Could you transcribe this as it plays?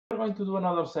going to do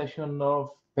another session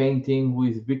of painting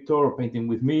with Victor or painting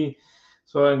with me.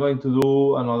 So I'm going to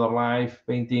do another live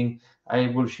painting. I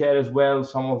will share as well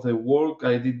some of the work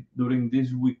I did during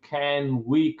this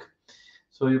week,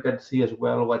 so you can see as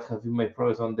well what have been my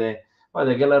progress on the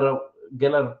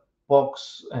Geller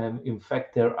box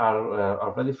infector are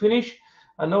already finished.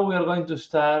 And now we are going to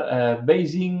start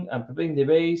basing and preparing the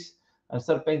base and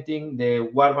start painting the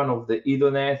warband of the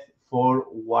Idoneth for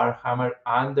Warhammer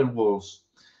Underworlds.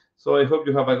 So I hope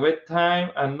you have a great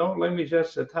time. And now let me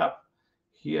just set up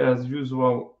here as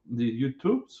usual the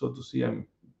YouTube, so to see I'm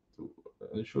to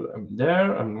ensure I'm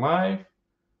there, I'm live.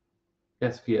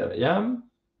 Yes, here I am.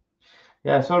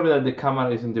 Yeah, sorry that the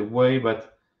camera is in the way,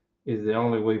 but it's the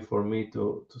only way for me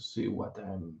to see what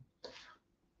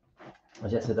I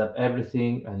just set up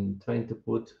everything and trying to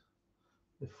put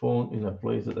the phone in a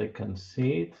place that I can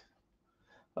see it.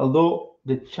 Although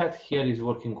the chat here is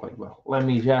working quite well. Let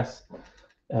me just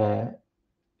uh,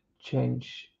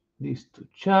 change this to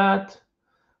chat.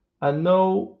 And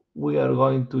now we are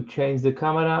going to change the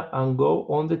camera and go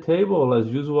on the table as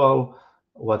usual,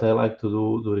 what I like to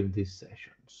do during these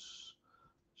sessions.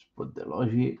 Just put the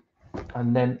logic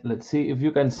and then let's see if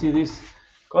you can see this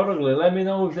correctly. Let me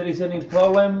know if there is any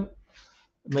problem.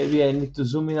 Maybe I need to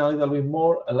zoom in a little bit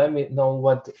more. Let me know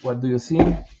what do you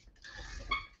think.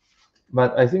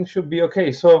 But I think should be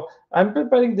okay. So I'm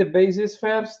preparing the bases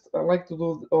first. I like to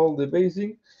do all the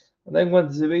basing, and then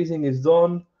once the basing is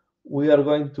done, we are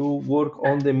going to work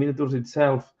on the miniatures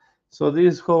itself. So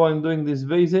this is how I'm doing these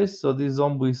bases. So this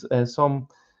done with some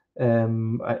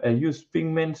I use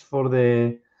pigments for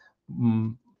the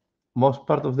um, most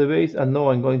part of the base, and now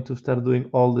I'm going to start doing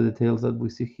all the details that we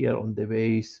see here on the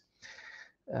base.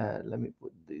 Let me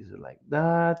put this like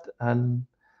that, and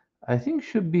I think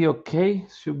should be okay.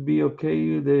 Should be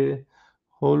okay. The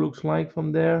how it looks like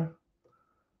from there.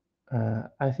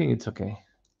 I think it's okay.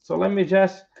 So let me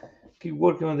just keep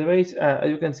working on the base. As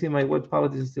you can see, my wet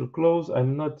palette is still closed.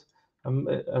 I'm not.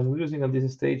 I'm using at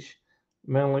this stage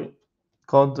mainly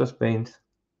contrast paint.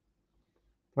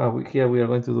 Here we are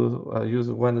going to do use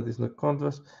one that is not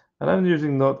contrast, and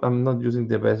I'm not using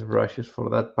the best brushes for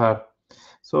that part.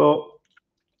 So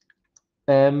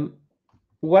um,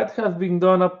 what has been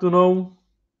done up to now?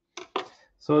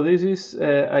 So this is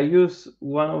I use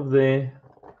one of the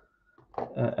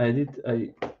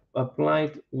I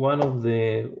applied one of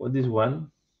the this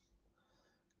one.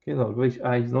 Okay, no, which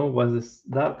I know was this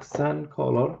dark sun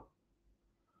color.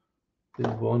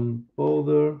 This one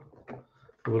powder.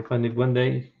 You will find it one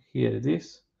day. Here it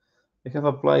is. I have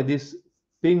applied this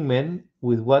pigment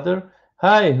with water.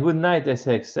 Hi, good night,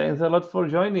 SX. Thanks a lot for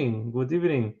joining. Good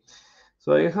evening.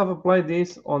 So I have applied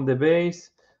this on the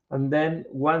base, and then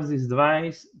once this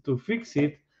dries, to fix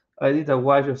it, I did a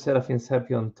wash of Seraphim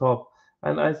Sepia on top,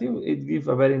 and I think it gives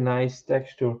a very nice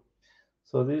texture.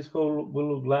 So this whole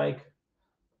will look like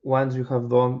once you have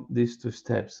done these two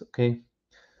steps, okay?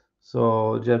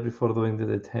 So just before doing the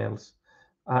details.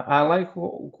 I like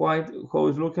quite how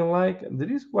it's looking like.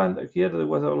 There is one here, there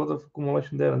was a lot of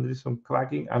accumulation there, and there is some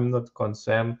cracking. I'm not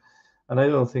concerned, and I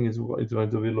don't think it's going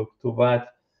to be look too bad.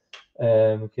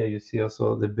 Here you see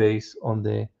also the base on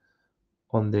the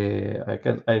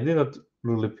I did not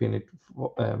really pin it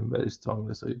very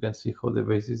strongly, so you can see how the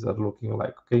bases are looking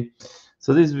like. Okay,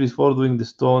 so this is before doing the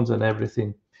stones and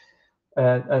everything,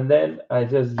 and then I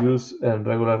just use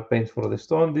regular paint for the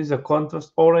stone. This is a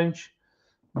contrast orange,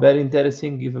 very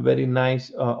interesting, give a very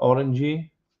nice orangey.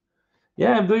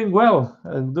 Yeah, I'm doing well.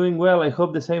 I'm doing well. I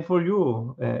hope the same for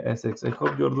you, Essex. I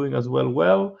hope you're doing as well.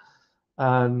 Well,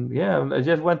 and yeah, I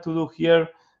just want to do here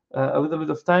a little bit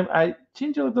of time. I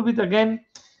change a little bit again,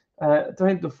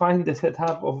 trying to find the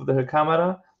setup of the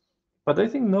camera, but I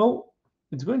think no,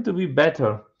 it's going to be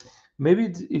better. Maybe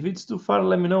if it's too far,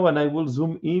 let me know and I will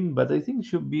zoom in, but I think it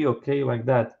should be okay like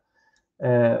that.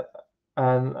 Uh,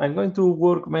 and I'm going to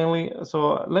work mainly.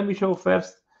 So let me show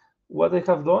first what I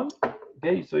have done.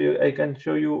 Okay, so I can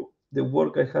show you the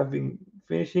work I have been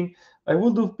finishing. I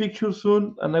will do pictures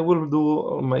soon, and I will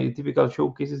do my typical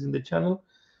showcases in the channel.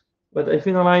 But I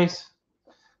finalize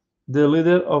the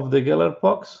leader of the Geller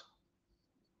Pox.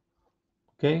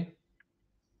 Okay,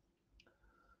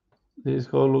 this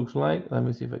is how it looks like. Let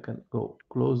me see if I can go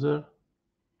closer,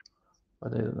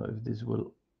 but I don't know if this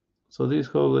will. So this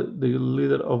is how the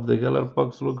leader of the Geller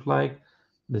Pox looks like.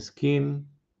 The skin.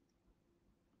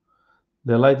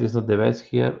 The light is not the best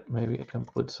here. Maybe I can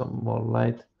put some more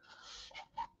light.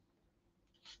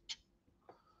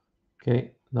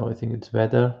 Okay, now I think it's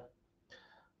better.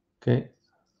 Okay,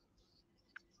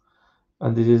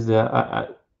 and this is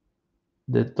the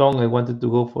tone. I wanted to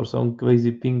go for some crazy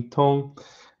pink tone,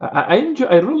 I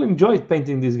really enjoyed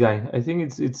painting this guy. I think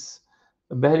it's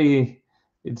very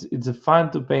it's a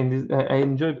fun to paint. I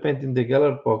enjoy painting the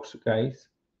Gellerpox guys.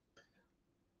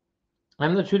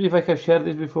 I'm not sure if I have shared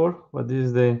this before, but this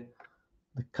is the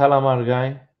calamar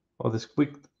guy or the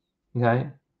squid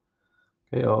guy.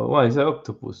 Okay, oh, well, it's an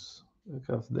octopus. Look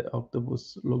how the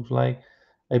octopus looks like.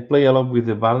 I play a lot with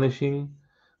the varnishing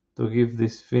to give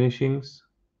these finishings.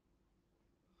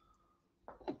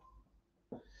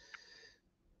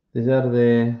 These are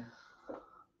the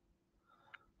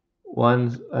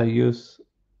ones I use.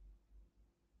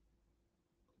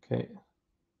 Okay,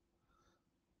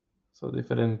 so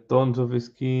different tones of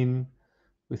skin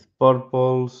with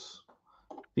purples,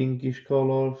 pinkish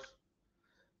colors.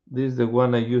 This is the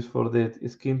one I use for the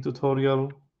skin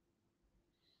tutorial.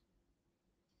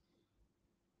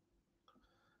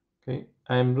 Okay,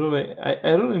 I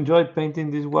really enjoy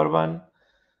painting this warband.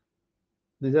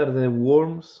 These are the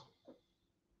worms.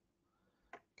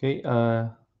 Okay,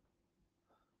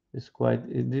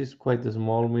 it is quite a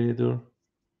small miniature.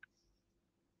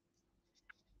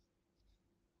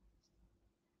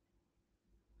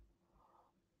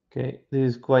 Okay,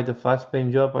 this is quite a fast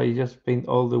paint job. I just paint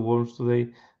all the worms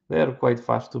today. They are quite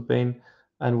fast to paint,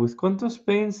 and with contrast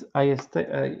paints, I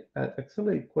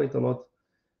accelerate quite a lot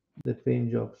the paint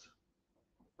jobs.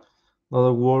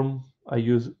 Another worm, I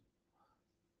use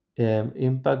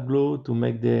impact glue to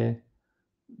make the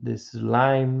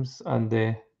slimes and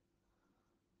the.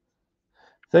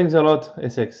 Thanks a lot,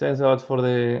 Essex. Thanks a lot for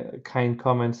the kind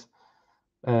comments.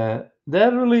 Uh,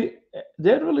 they're really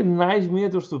they're really nice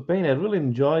miniatures to paint. I really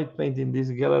enjoyed painting this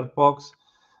Geller box.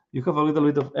 You have a little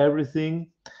bit of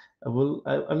everything.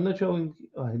 I'm not showing.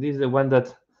 Oh, this is the one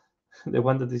that the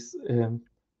one that is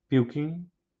puking.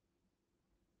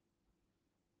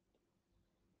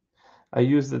 I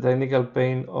use the technical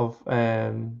paint of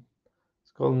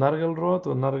it's called Nargel Rot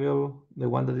or Nargel, the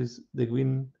one that is the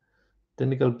green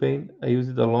technical paint. I use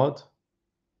it a lot.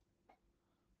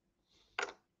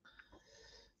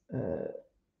 Uh,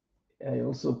 I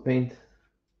also paint,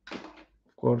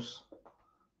 of course,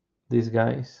 these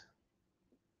guys.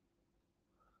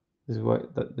 This is why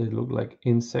that they look like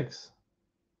insects.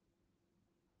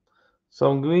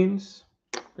 Some greens.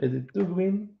 I did two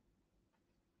green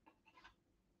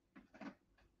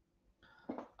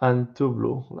and two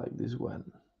blue, like this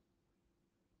one.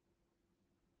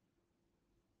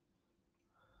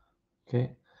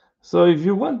 Okay. So if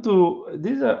you want to,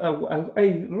 these are,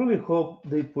 I really hope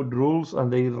they put rules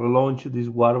and they relaunch these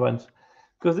warbands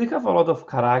because they have a lot of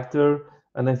character,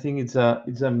 and I think it's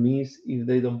a miss if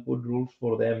they don't put rules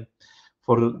for them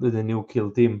for the new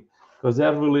kill team because they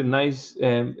are really nice.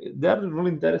 They are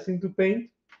really interesting to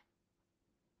paint.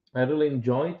 I really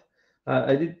enjoyed.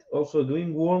 I did also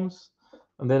doing worms,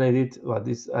 and then I did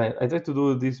this. I tried to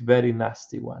do this very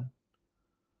nasty one.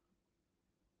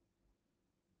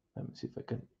 Let me see if I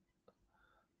can.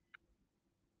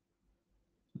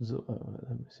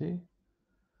 Let me see.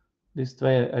 This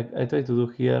try I try to do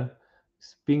here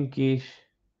is pinkish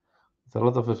with a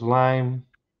lot of slime.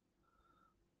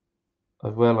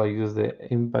 As well, I use the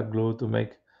impact glue to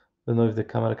make. Don't know if the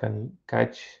camera can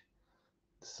catch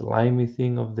the slimy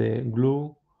thing of the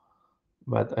glue,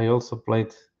 but I also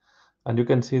played, and you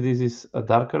can see this is a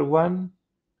darker one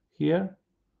here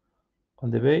on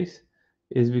the base.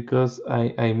 Is because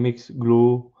I mix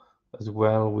glue as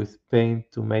well with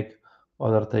paint to make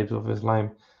other types of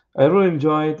slime. I really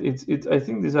enjoy it. It's I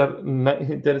think these are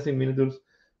interesting miniatures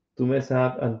to mess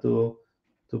up and to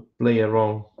play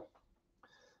around.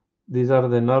 These are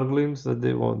the Norglins that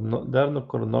they well, no, they're not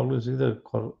called Norglins either.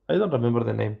 Called, I don't remember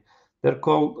the name. They're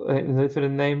called in a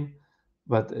different name,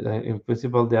 but in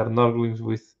principle they are Norglins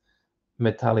with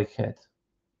metallic head.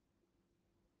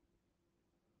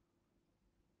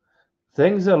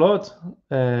 Thanks a lot,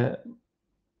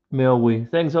 Meowi.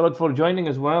 Thanks a lot for joining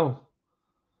as well.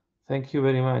 Thank you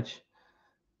very much.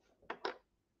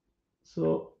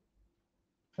 So,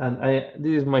 and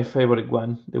this is my favorite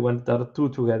one. The one that are two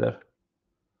together.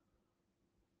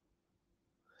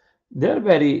 They're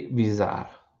very bizarre,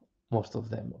 most of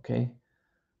them. Okay,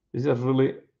 these are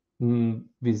really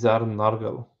bizarre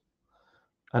Norgal,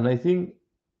 and I think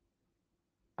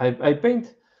I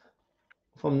paint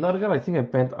from Nargal. I think I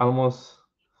paint almost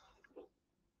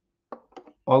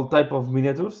all type of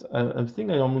miniatures. I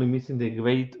think I'm only missing the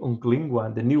Great Uncling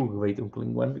one, the new Great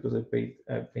Uncling one, because I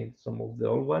paint some of the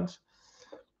old ones.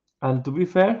 And to be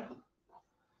fair,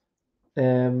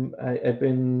 I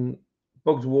paint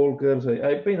Box Walkers.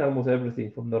 I paint almost everything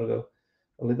from Nargal,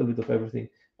 a little bit of everything.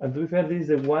 And to be fair, this is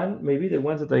the one, maybe the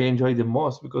ones that I enjoy the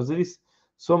most because there is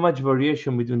so much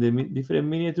variation between the different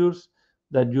miniatures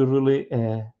that you really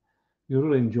you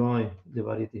really enjoy the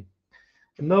variety.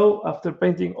 And now, after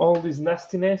painting all this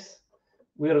nastiness,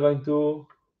 we are going to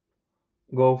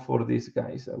go for these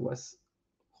guys. I was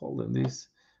holding this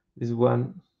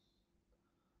one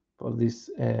for this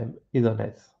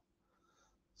Edonet.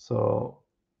 So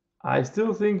I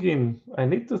still thinking, I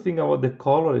need to think about the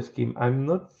color scheme. I'm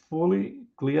not fully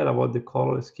clear about the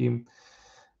color scheme.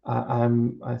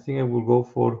 I think I will go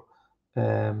for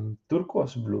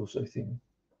turquoise blues, I think.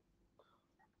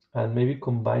 And maybe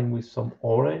combine with some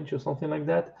orange or something like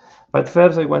that. But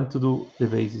first I want to do the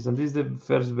bases. And this is the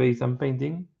first base I'm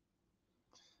painting.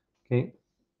 Okay.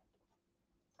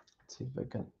 Let's see if I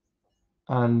can.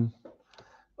 And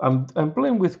I'm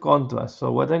playing with contrast.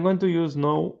 So what I'm going to use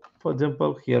now, for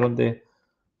example, here on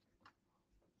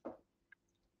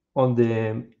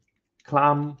the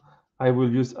clam, I will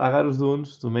use agarus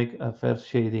dunes to make a first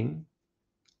shading.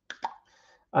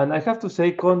 And I have to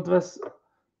say, contrast,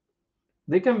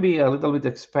 they can be a little bit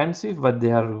expensive, but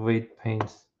they are great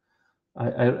paints.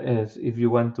 If you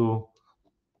want to,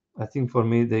 I think for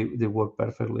me they work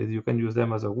perfectly. You can use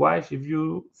them as a wash. If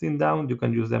you thin down, you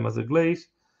can use them as a glaze.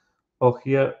 Or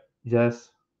here,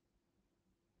 just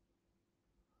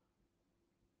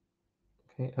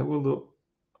okay. I will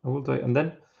try, and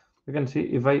then you can see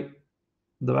if I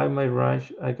dry my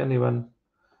brush, I can even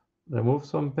remove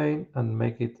some paint and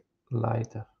make it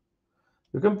lighter.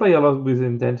 You can play a lot with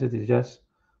intensity just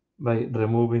by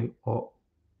removing or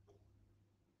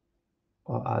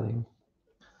adding.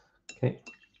 Okay.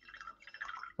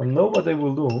 And now what I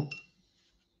will do,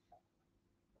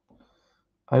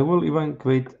 I will even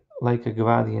create like a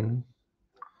gradient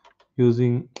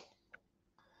using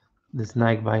the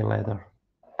snakebite leather.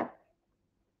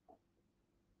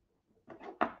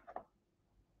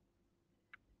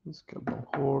 Carbon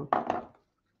horde,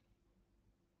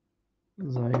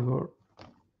 Zyger.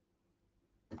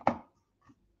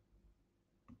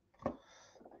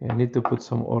 I need to put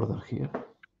some order here.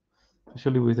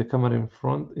 Especially with the camera in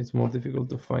front, it's more difficult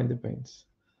to find the paints.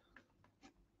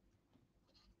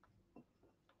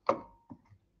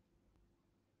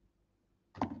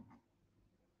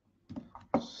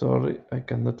 Sorry, I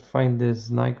cannot find the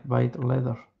snakebite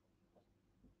leather.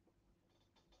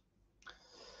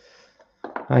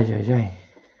 Ay, ay, ay.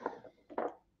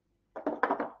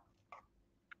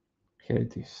 Here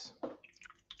it is.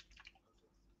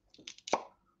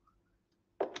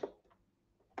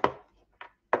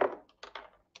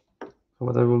 So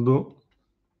what I will do,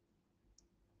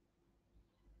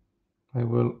 I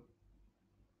will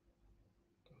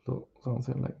do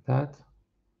something like that.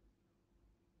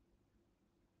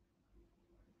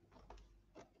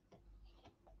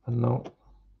 And now,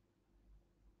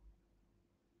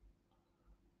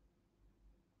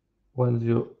 once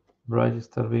your brush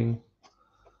start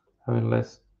having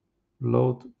less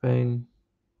load paint,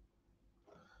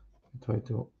 try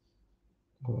to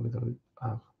go a little bit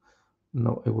up.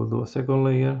 Now I will do a second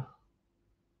layer,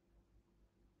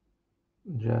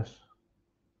 just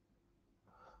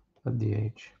at the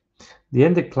edge. The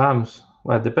end, the clams,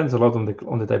 well, it depends a lot on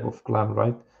the type of clam,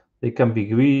 right? They can be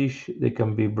greenish, they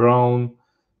can be brown,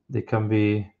 they can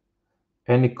be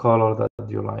any color that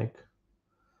you like.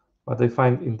 But I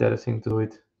find interesting to do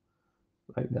it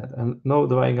like that. And now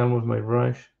drying almost my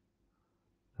brush,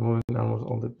 removing almost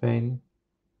all the paint.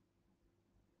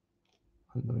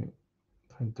 I'm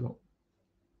trying to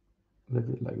leave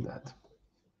it like that.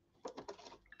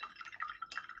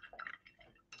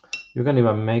 You can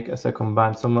even make a second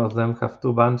band. Some of them have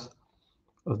two bands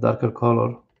of darker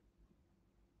color.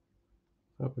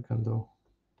 So we can do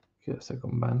here a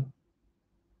second band.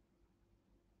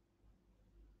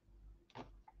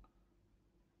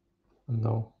 And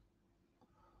now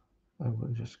I will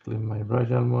just clean my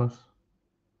brush almost.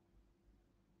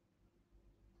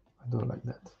 I do it like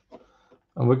that.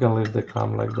 And we can leave the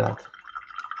clam like that.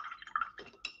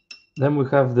 Then we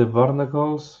have the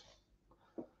barnacles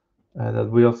that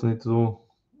we also need to do.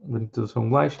 We need to do some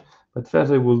wash. But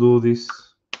first I will do this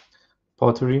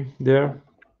pottery there.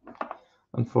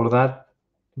 And for that,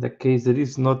 in the case that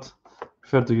is not,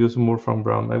 prefer to use more from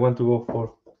brown. I want to go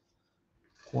for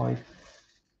white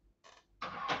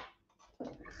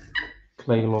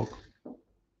clay log.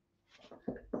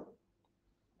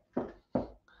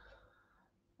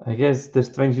 I guess the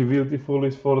Strangely Beautiful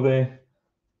is for the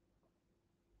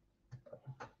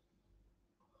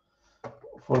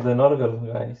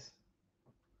Norgal guys.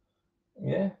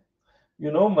 Yeah,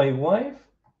 you know, my wife,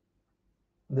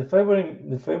 the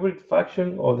favorite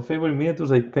faction or the favorite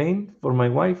miniatures I paint for my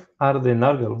wife are the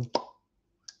Nargal.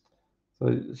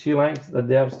 So she likes that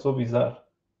they are so bizarre.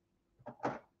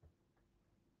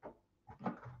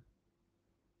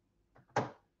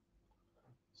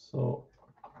 So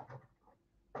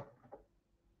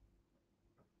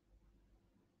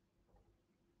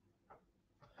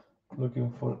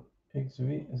looking for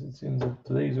XV, as it seems that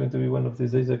today is going to be one of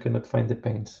these days I cannot find the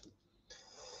paints.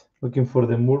 Looking for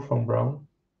the Murphy Brown.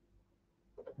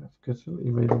 If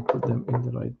I don't put them in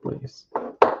the right place.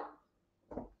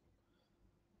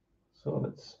 So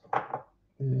let's,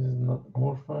 this is not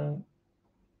Murphy.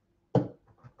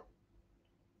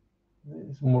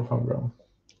 This is Murphy Brown.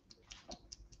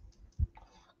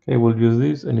 Okay, we'll use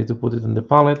this. I need to put it in the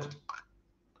palette.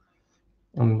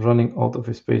 I'm running out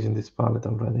of space in this palette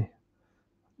already.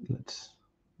 Let's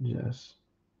just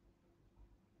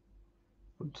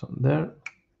put some there.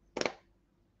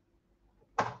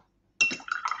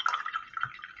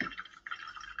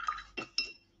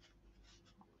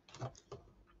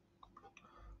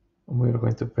 And we're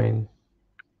going to paint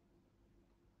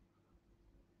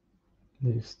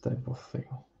this type of thing.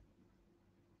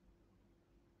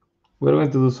 We're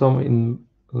going to do some in,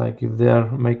 like if they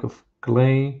are made of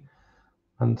clay,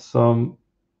 and some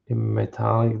in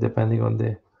metallic, depending on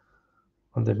the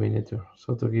miniature.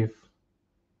 So to give,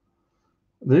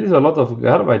 there is a lot of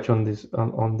garbage on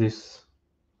this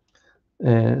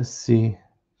sea,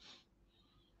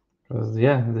 because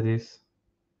yeah, there is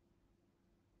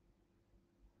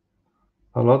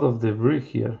a lot of debris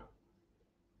here.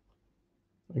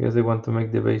 I guess they want to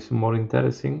make the base more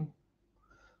interesting.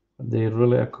 They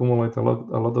really accumulate a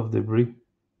lot of debris.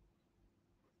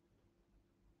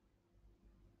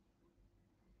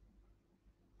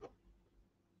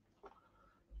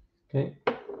 Okay.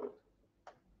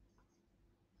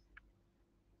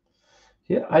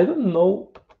 Here, I don't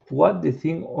know what the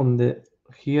thing on the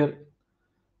here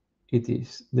it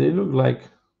is. They look like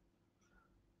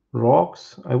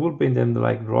rocks. I will paint them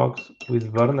like rocks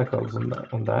with barnacles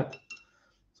on that.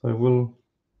 So I will,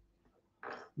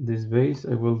 this base,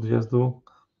 I will just do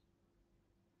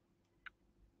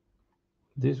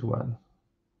this one.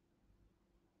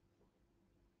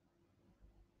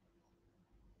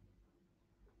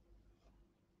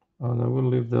 And I will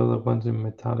leave the other ones in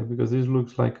metallic, because this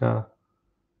looks like a,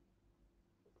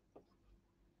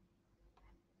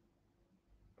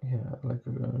 yeah, like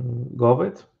a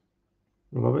goblet,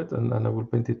 and I will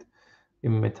paint it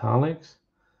in metallics.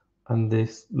 And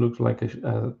this looks like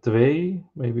a tray.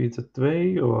 Maybe it's a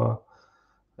tray, or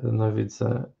I don't know if it's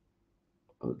a,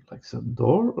 like a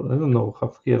door. I don't know.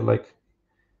 Have here like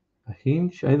a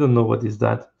hinge. I don't know what is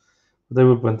that. But I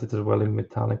will paint it as well in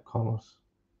metallic colors.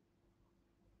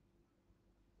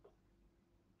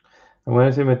 And when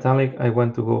I say metallic, I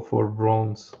want to go for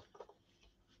bronze.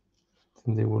 I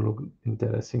think they will look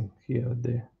interesting here.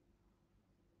 There.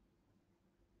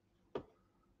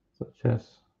 Such as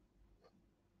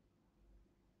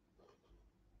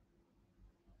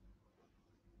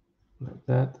like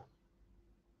that.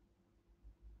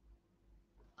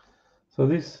 So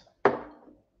this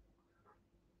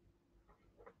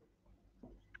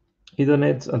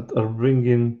Ethernet are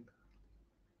bringing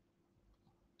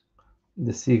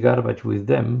the sea garbage with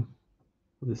them,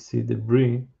 the sea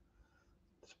debris.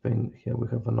 Spain, here we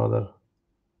have another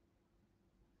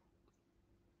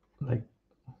like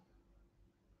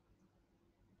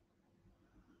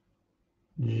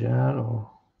jar, or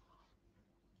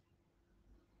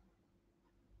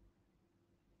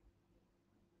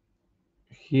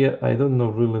here I don't know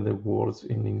really the words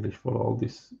in English for all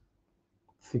these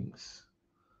things.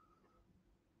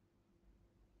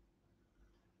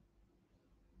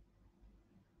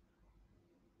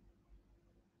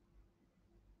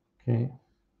 Okay.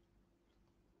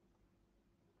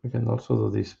 We can also do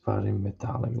this part in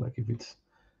metallic, like if it's,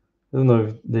 I don't know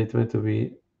if they try to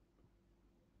be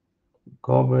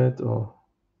goblet, or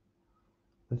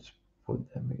let's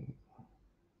put them in,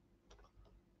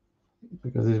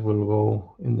 because this will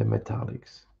go in the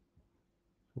metallics.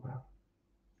 Well,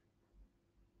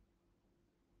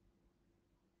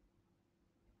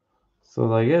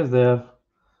 so I guess they're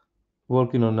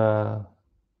working on a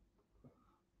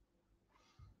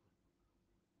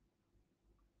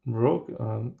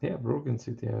broken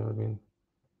city. I mean,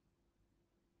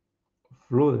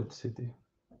 flooded city.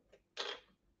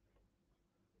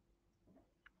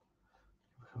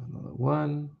 We have another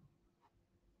one.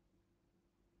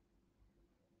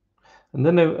 And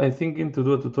then I thinking to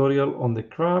do a tutorial on the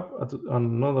crab,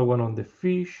 another one on the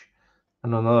fish,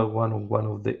 and another one on one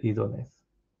of the Edoneth.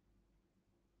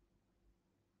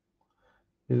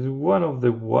 It's one of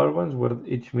the war ones where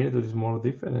each miniature is more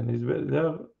different, and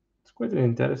it's quite an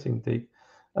interesting take.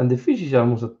 And the fish is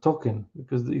almost a token,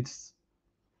 because it's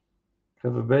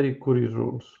have a very curious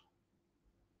rules.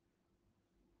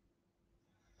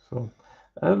 So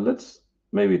let's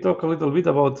maybe talk a little bit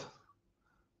about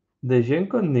the Gen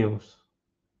Con news.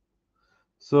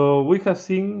 So we have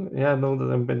seen, yeah, now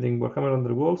that I'm painting Warhammer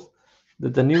Underworlds,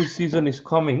 that the new season is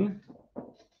coming.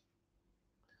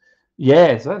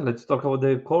 Yes, let's talk about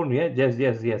the corn. Yeah,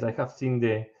 yes. I have seen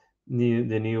the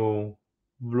new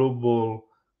Blue Ball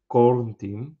corn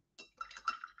team,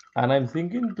 and I'm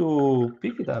thinking to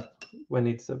pick it up when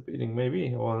it's appearing,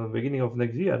 maybe or the beginning of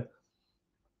next year.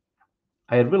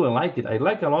 I really like it. I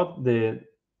like a lot the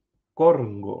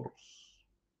corn girls.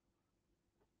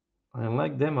 I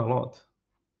like them a lot.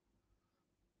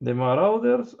 The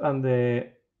Marauders and the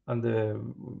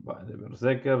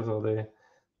Berserkers, or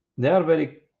they are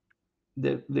very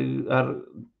they are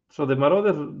so the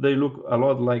Marauders, they look a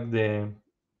lot like the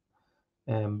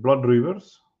Blood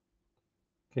Rivers.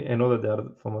 Okay, I know that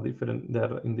they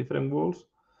are in different worlds,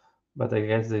 but I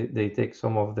guess they take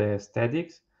some of the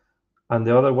aesthetics, and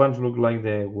the other ones look like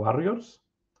the Warriors,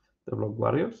 the Blood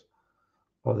Warriors,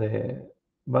 or the.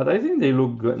 But I think they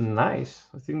look nice.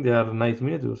 I think they are nice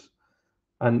miniatures,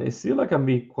 and it still can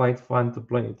be quite fun to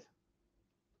play it.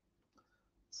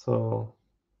 So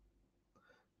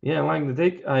yeah, I like the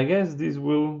take. I guess this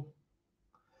will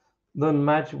don't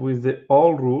match with the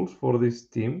all rules for this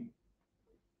team.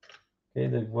 Okay,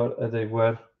 there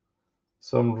were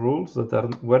some rules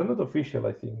that were not official.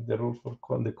 I think the rules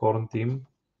for the current team,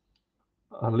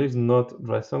 at least not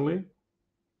recently.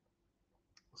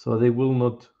 So they will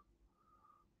not.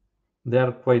 They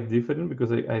are quite different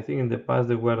because I think in the past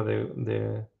they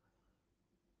were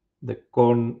the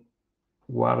corn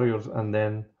warriors and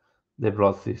then the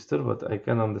blood sister. But I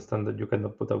can understand that you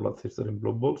cannot put a blood sister in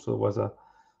Blood Bowl, so it was a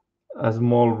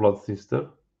small blood sister.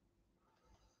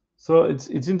 So it's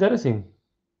interesting.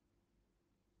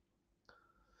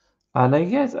 And I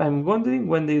guess I'm wondering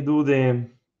when they do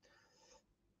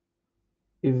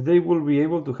if they will be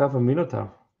able to have a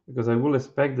Minotaur, because I will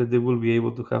expect that they will be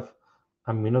able to have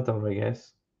a Minotaur, I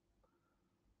guess.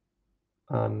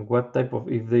 And what type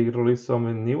of, if they release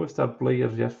some new star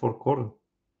players just for Korn.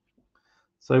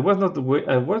 So I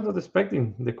was not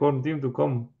expecting the Korn team to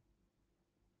come,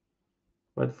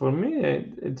 but for me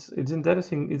it's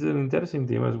interesting. It's an interesting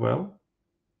team as well,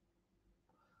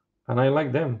 and I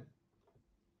like them.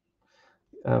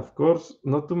 Of course,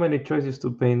 not too many choices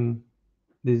to paint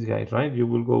these guys, right? You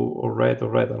will go or red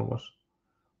almost,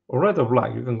 or red or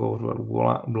black. You can go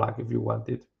for black if you want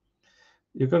it.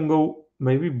 You can go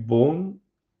maybe bone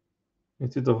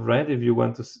instead of red if you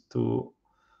want to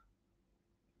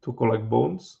collect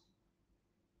bones.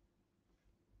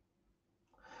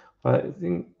 But I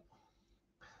think,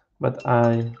 but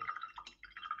I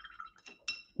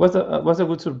was a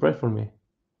good surprise for me.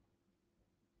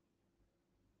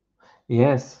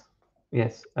 Yes,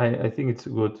 yes, I think it's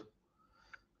good.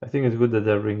 I think it's good that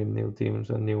they're bringing new teams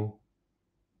and new.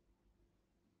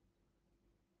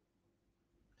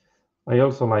 I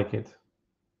also like it.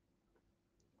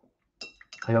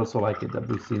 I also like it that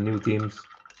we see new teams.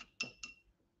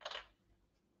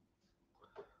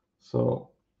 So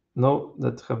now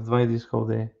that have divided this how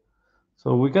they.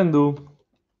 So we can do,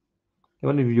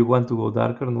 even if you want to go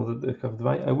darker, now that they have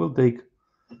divided, I will take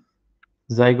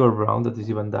Zygor Brown that is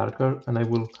even darker, and I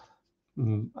will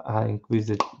increase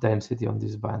the density on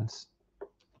these bands.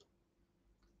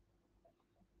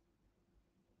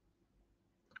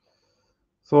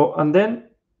 So and then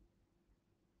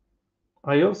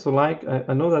I also like.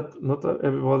 I know that not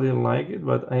everybody like it,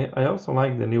 but I also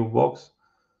like the new box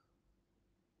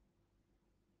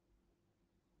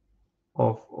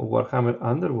of Warhammer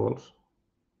Underworlds.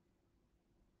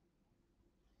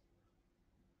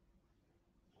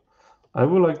 I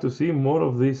would like to see more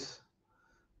of these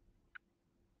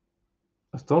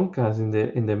Stormcast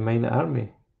in the main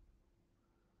army.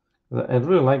 I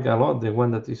really like a lot the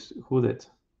one that is hooded.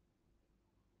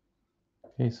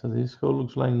 Okay, so this whole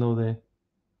looks like now the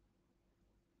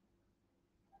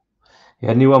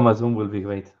yeah, new Amazon will be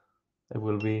great. It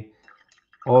will be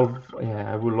all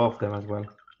yeah, I will love them as well.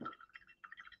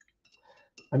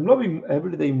 I'm loving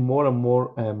every day more and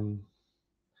more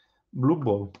Blue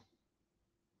Ball.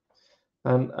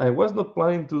 And I was not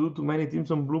planning to do too many teams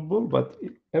on Blue Ball, but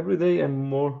every day I'm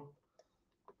more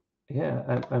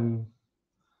yeah, I'm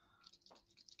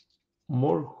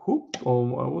more hooked,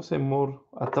 or I would say more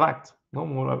attract. No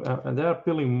more, and they are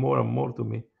appealing more and more to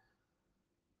me.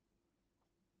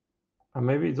 And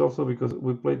maybe it's also because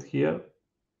we played here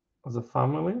as a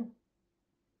family,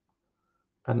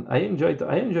 and I enjoy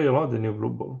a lot the new Blue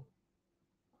Ball.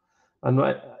 And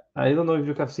I don't know if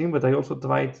you have seen, but I also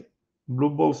tried Blue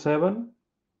Ball 7,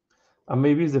 and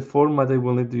maybe it's the format I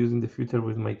will need to use in the future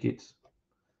with my kids,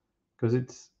 because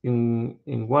it's in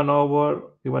 1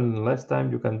 hour, even less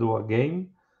time, you can do a game,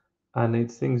 and it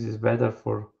thinks it's better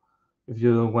if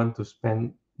you don't want to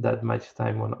spend that much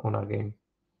time on a game.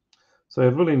 So I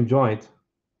really enjoyed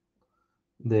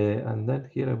and then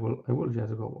here I will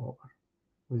just go over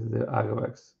with the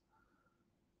Agox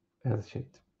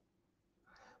Earthshade.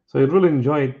 So I really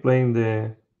enjoyed playing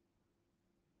the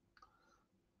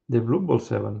Blue Ball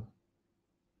 7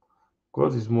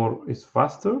 because it's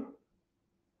faster,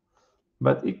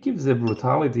 but it gives the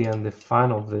brutality and the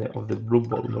fun of the Blue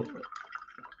Ball.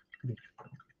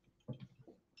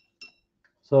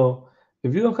 So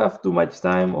if you don't have too much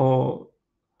time or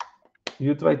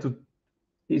you try to,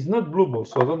 it's not Blue Ball,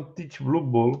 so don't teach Blue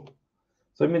Ball.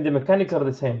 So I mean the mechanics are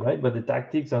the same, right? But the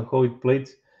tactics and how it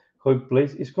plays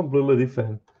is completely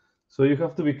different. So you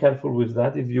have to be careful with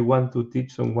that if you want to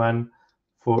teach someone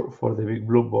for the big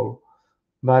Blue Ball.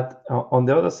 But on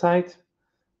the other side,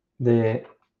 the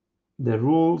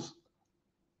rules,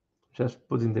 just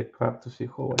put in the card to see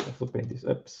how I have to paint these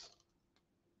apps.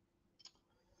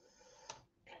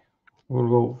 We'll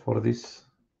go for this.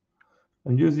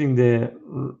 I'm using the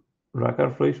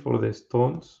Rackar Flash for the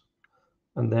stones,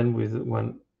 and then with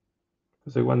one,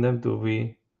 because I want them to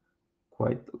be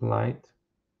quite light.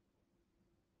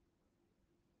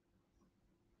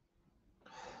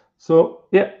 So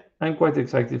yeah, I'm quite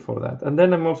excited for that. And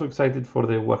then I'm also excited for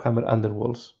the Warhammer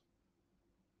Underworlds.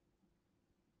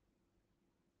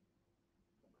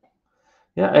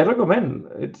 Yeah, I recommend.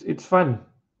 It's fun.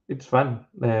 It's fun.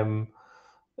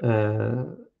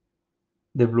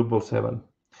 The Blue Ball 7.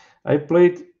 I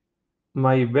played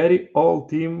my very old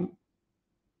team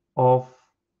of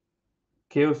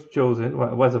Chaos Chosen. Well,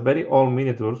 it was a very old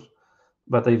miniatures,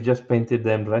 but I've just painted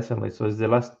them recently. So it's the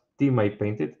last team I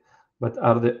painted, but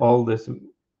are the oldest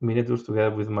miniatures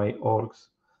together with my orcs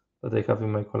that I have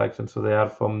in my collection. So they are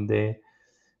from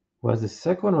was the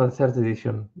second or the third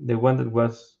edition? The one that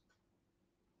was,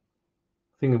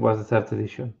 I think it was the third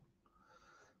edition.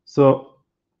 So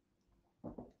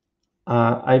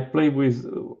I played with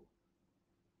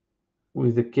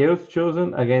the Chaos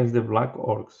Chosen against the Black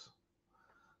Orcs,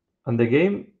 and the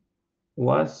game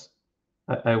was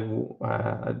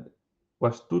was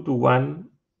 2-1.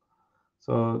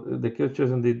 So the Chaos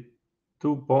Chosen did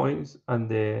 2 points, and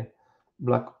the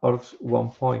Black Orcs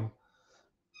 1 point.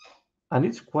 And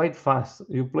it's quite fast.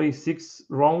 You play 6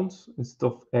 rounds instead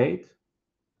of 8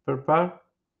 per part.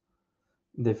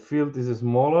 The field is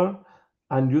smaller,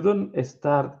 and you don't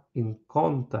start in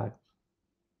contact.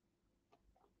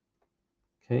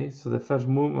 Okay, so the first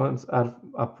movements are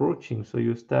approaching, so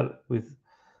you start with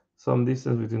some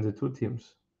distance between the two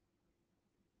teams.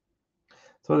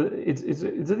 So it's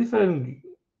a different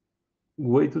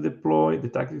way to deploy. The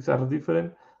tactics are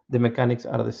different. The mechanics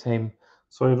are the same.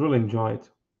 So I really enjoy it.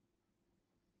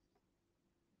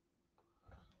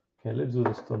 Okay, let's do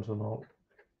the stones on all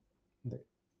the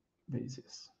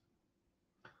bases.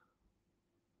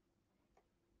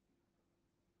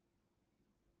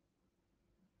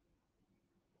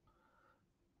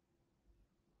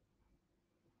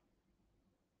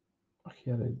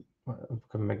 Here I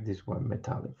can make this one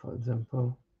metallic, for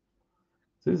example.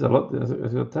 There is a lot, as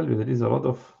I tell you, there is a lot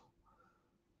of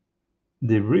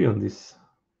debris on this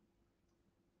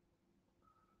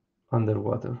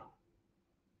underwater.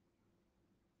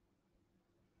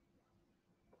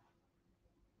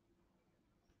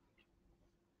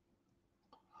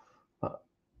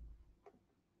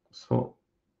 So,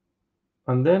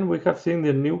 and then we have seen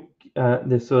the new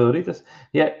the Sodoritas.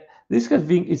 Yeah, this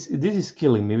is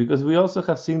killing me because we also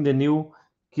have seen the new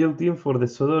kill team for the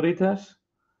Sodoritas.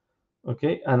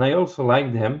 Okay, and I also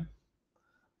like them,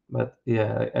 but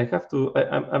yeah, I have to.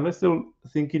 I'm still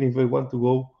thinking if I want to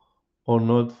go or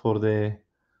not for the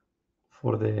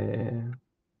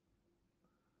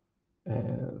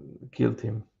kill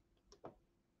team,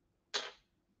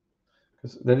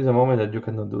 because there is a moment that you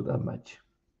cannot do that much.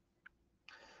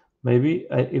 Maybe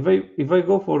if I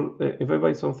go for if I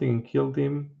buy something in kill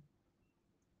team,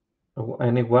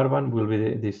 any warband will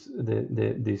be this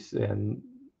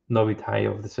Novit high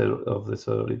of the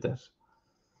Sodoritas.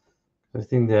 I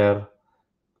think they are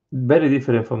very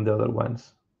different from the other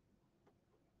ones.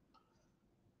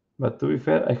 But to be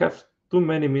fair, I have too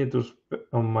many miniatures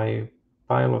on my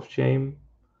pile of shame,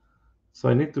 so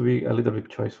I need to be a little bit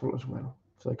choiceful as well.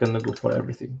 So I cannot go for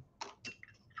everything.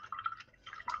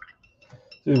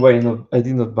 This is why I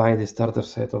did not buy the starter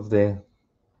set of the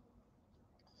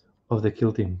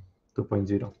Kill Team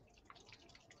 2.0.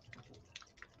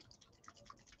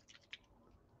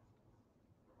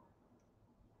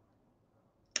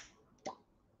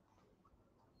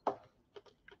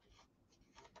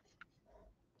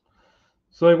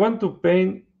 So I want to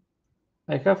paint.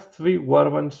 I have 3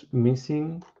 warbands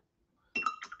missing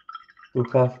to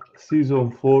have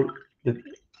season 4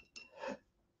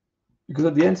 because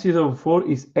at the end season 4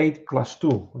 is 8 plus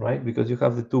 2, right? Because you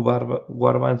have the two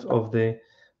warbands of the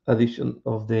addition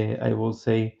of the, I will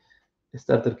say,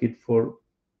 starter kit for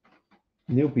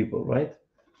new people, right?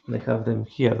 They have them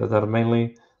here that are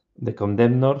mainly the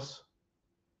condemners.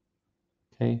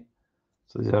 Okay,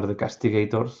 so these are the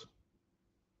castigators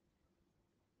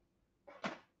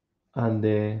and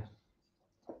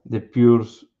the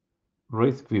Pure's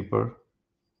Wraith Creeper.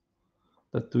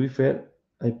 But to be fair,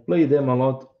 I play them a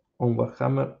lot on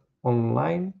Warhammer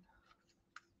Online,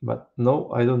 but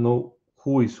no, I don't know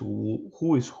who is who.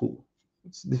 Who is who?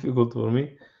 It's difficult for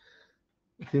me.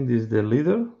 I think this is the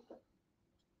leader.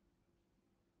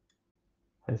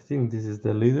 I think this is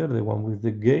the leader, the one with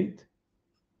the gate.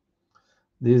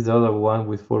 This is the other one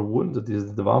with 4 wounds, that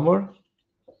is the bomber.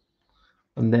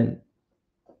 And then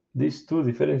these two,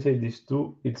 differentiate these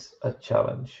two, it's a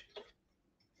challenge.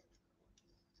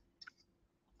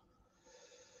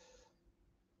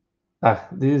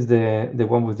 This is the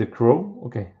one with the crow.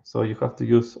 Okay, so you have to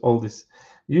use all this.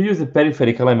 You use the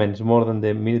peripheral elements more than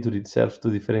the miniature itself to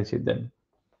differentiate them.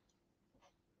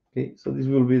 Okay, so this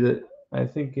will be the, I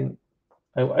think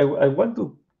I want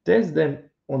to test them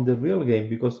on the real game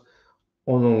because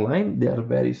on online they are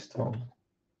very strong.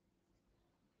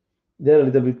 They're a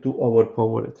little bit too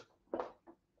overpowered.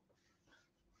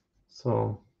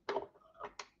 So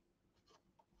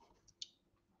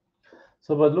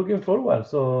but looking forward.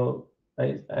 So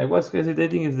I was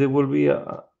hesitating if there will be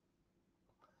a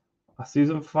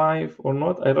season 5 or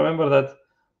not. I remember that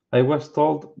I was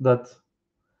told that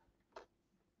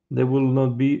there will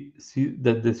not be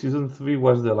that the season 3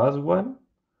 was the last one,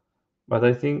 but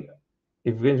I think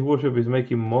if Games Workshop is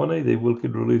making money, they will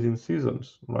keep releasing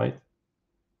seasons, right?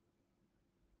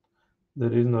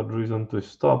 There is no reason to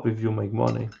stop if you make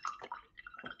money.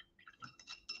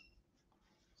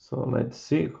 So let's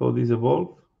see how this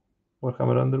evolves.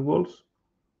 Warhammer Underworlds.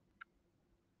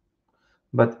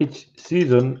 But each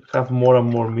season have more and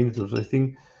more miniatures. I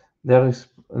think there is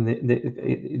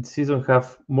each season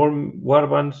have more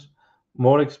warbands,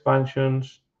 more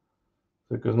expansions.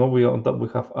 Because now we on top we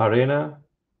have Arena,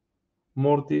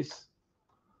 Mortis,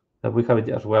 that we have it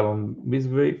as well on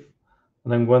Beastgrave,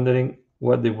 and I'm wondering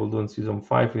what they will do in season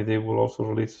 5, if they will also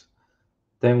release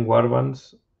 10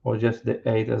 warbands or just the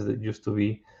 8 as they used to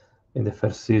be in the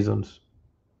first seasons.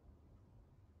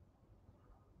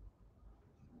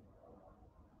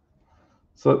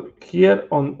 So here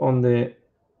on the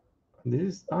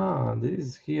this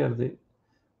is here the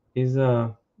is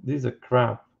a this is a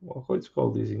crab. Well, how it's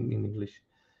called this in English?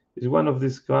 It's one of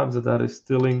these crabs that are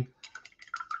stealing.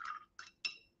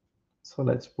 So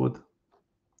let's put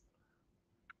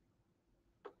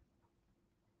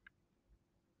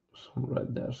some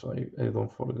right there so I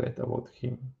don't forget about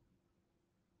him.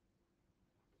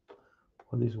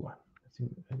 Or this one. I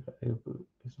think I is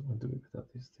going to be better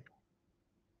this thing.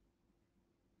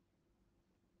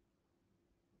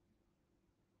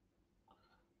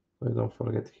 So I don't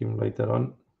forget him later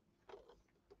on.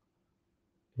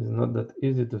 It's not that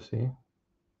easy to see.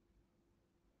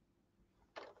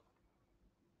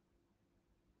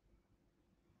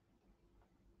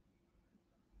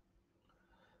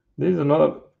 This is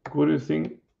another curious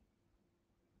thing.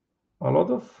 A lot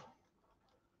of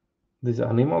these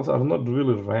animals are not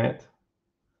really red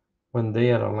when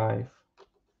they are alive.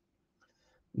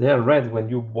 They are red when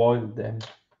you boil them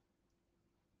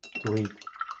to eat.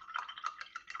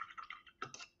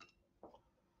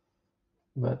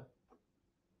 But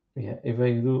yeah, if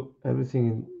I do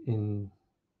everything in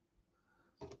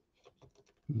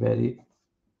very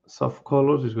soft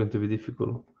colors, it's going to be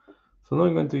difficult. So now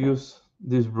I'm going to use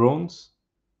these bronze,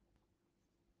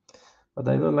 but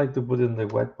I don't like to put it on the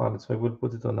white palette, so I will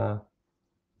put it on a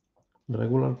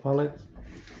regular palette.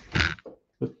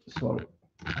 But sorry,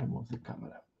 I moved the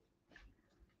camera.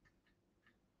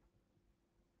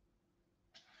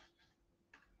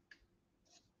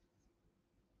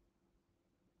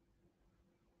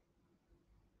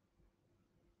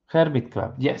 Hermit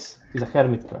crab. Yes, it's a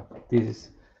hermit crab. This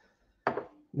is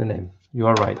the name. You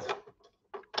are right.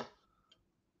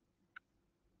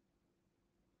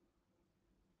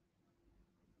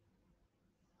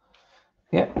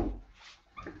 Yeah.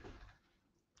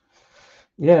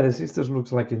 Yeah, the sisters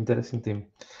looks like an interesting team.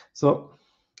 So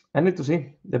I need to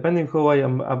see, depending how I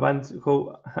am advanced,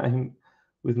 how I'm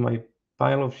with my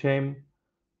pile of shame,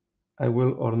 I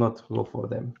will or not go for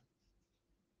them.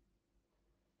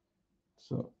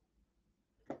 So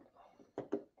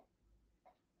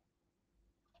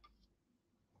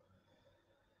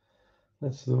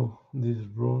let's do these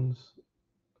bronze.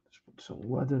 Let's put some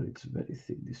water. It's very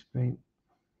thick, this paint.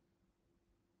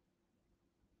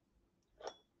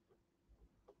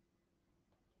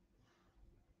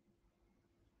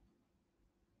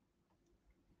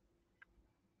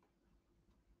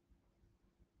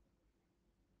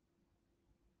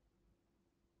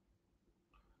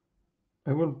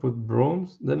 I will put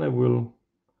bronze, then I will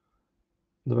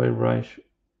dry brush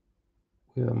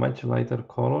with a much lighter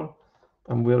color,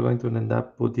 and we are going to end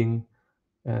up putting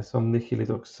some nihilate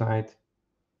oxide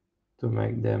to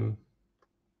make them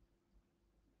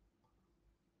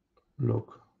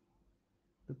look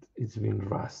that it's been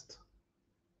rust.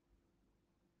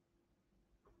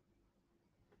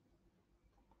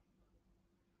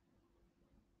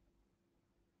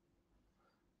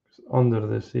 Under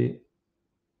the sea,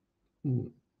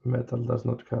 metal does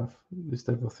not have this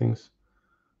type of things,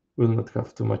 will not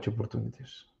have too much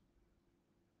opportunities.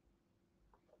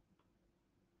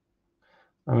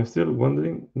 I'm still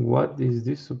wondering, what is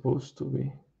this supposed to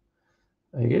be?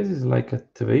 I guess it's like a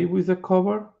tray with a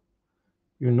cover.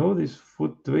 You know, these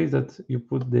food trays that you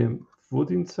put the food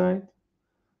inside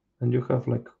and you have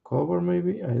like a cover,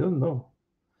 maybe? I don't know.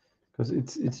 Because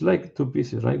it's like two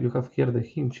pieces, right? You have here the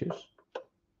hinges.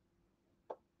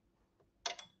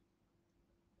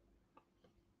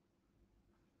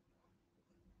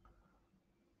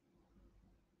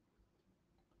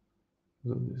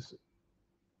 So this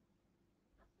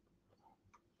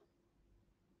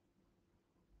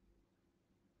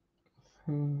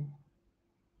thing.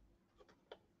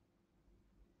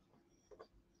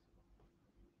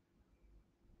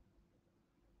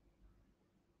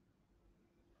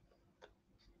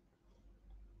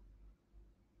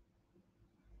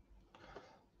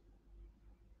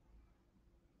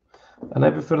 And I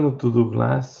prefer not to do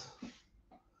glass,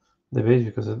 the base,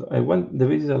 because I want the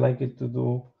bases I like it to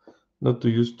do, not to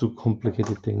use too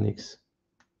complicated techniques.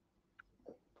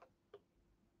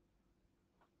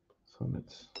 So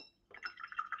let's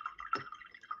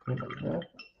go like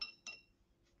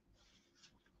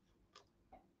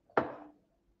that.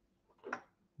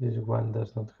 This one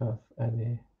does not have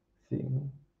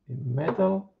anything in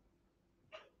metal.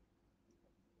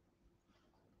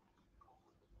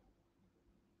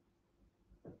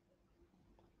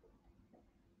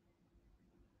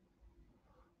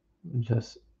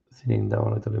 Just thinning down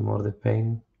a little bit more the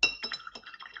paint.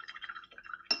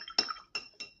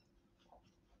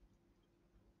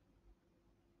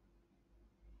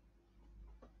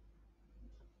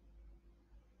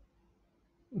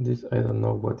 This, I don't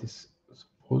know what is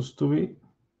supposed to be.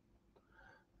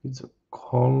 It's a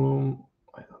column.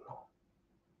 I don't know.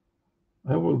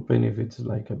 I will paint if it's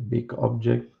like a big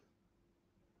object.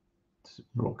 It's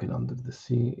broken under the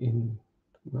sea. It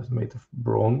was made of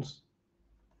bronze.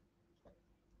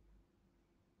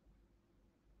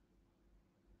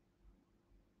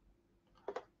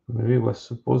 Maybe it was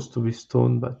supposed to be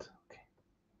stone, but okay.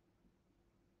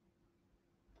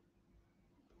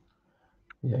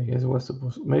 Yeah, I guess it was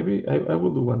supposed. Maybe I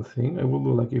will do one thing. I will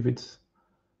do like, if it's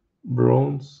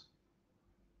bronze,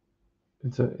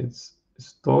 it's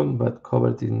stone but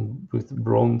covered in with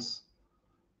bronze.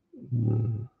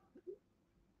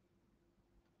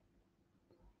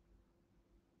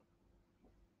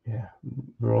 Yeah,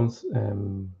 bronze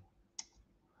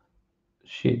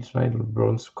sheets, right?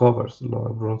 Bronze covers,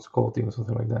 bronze coating, or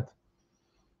something like that.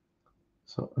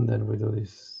 So, and then we do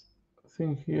this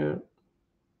thing here.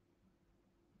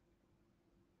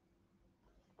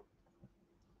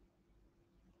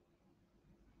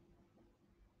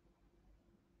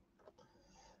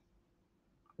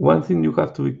 One thing you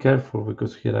have to be careful,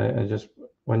 because here I just,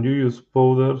 when you use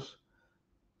powders,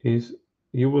 is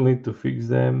you will need to fix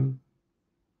them.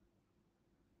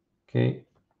 Okay,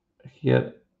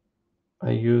 here I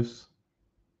use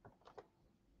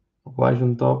wash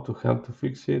on top to help to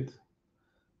fix it.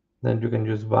 Then you can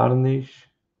use varnish,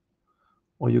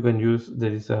 or you can use,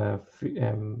 there is a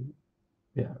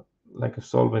yeah, like a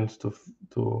solvents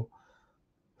to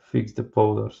fix the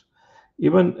powders.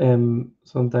 Even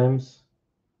sometimes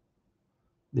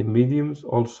the mediums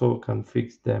also can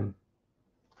fix them,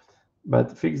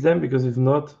 but fix them, because if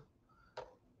not,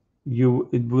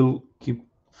 it will keep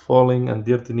falling and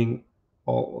dirtying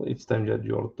all each time that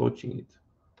you're touching it.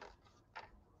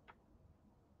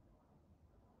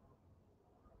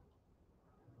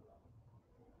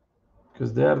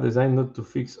 Because they are designed not to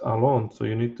fix alone, so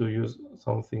you need to use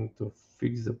something to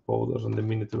fix the powders on the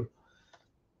miniature.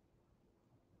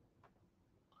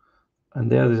 And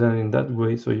they are designed in that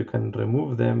way, so you can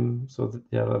remove them, so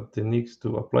that there are techniques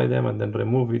to apply them and then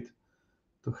remove it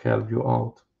to help you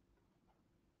out.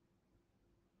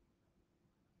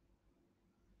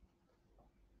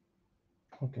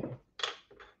 Okay,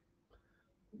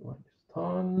 one is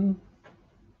done.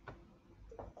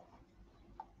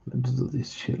 Let's do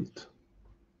this shield.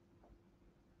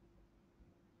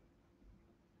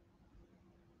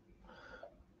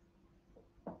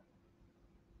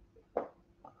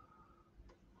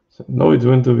 So now it's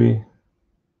going to be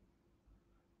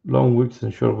long weeks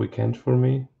and short weekends for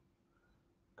me.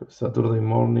 Because Saturday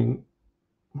morning,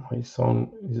 my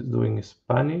son is doing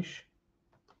Spanish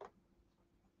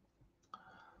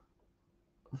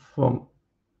from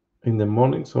in the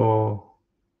morning, so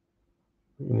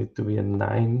we need to be at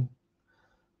 9,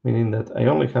 meaning that I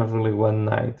only have really one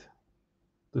night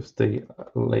to stay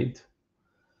late.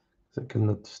 So I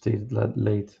cannot stay that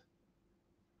late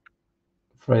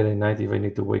Friday night if I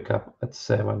need to wake up at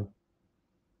 7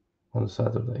 on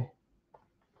Saturday.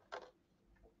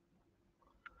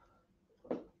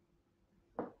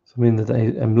 So I mean that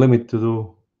I'm limited to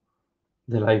do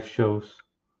the live shows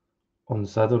on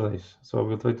Saturdays. So I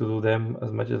will try to do them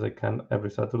as much as I can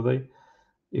every Saturday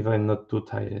if I'm not too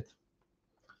tired.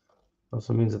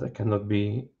 Also means that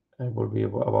I will be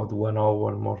about 1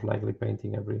 hour more likely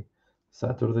painting every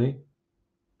Saturday.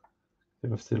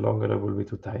 If I'm still longer, I will be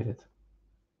too tired.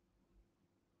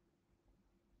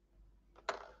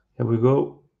 Here we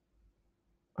go.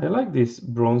 I like this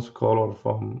bronze color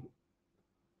from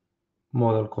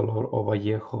Model Color or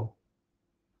Vallejo.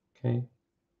 Okay.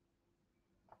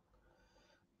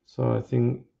 So I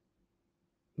think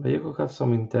Vallejo has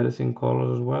some interesting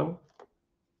colors as well.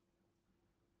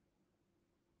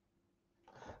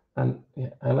 And yeah,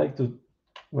 I like to,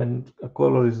 when a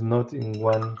color is not in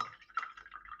one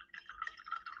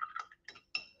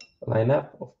lineup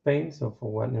of paints or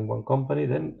for one in one company,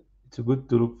 then it's good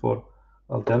to look for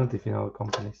alternative in other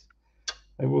companies.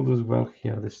 I will do as well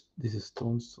here these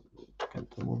stones. So I can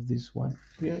remove this one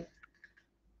here.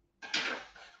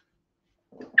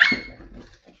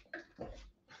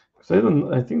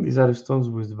 So I think these are stones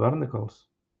with barnacles.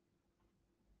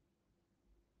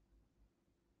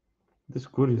 It's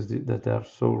curious that they are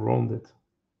so rounded.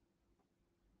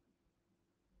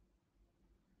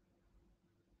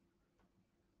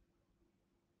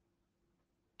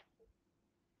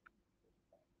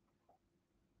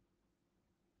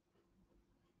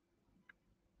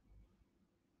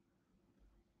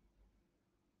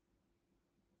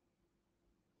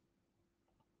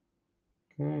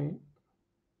 Okay.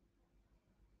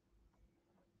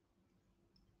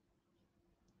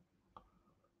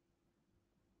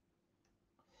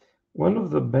 One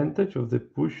of the advantage of the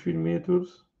push fit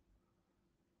miniatures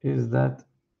is that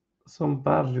some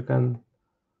parts you can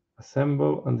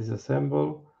assemble and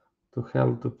disassemble to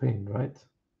help to paint, right?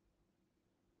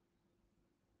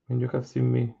 And you have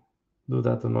seen me do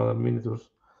that on other miniatures.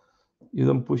 You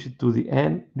don't push it to the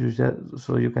end, you just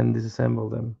so you can disassemble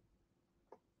them.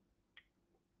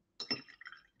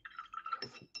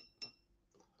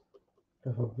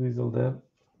 Have a weasel there.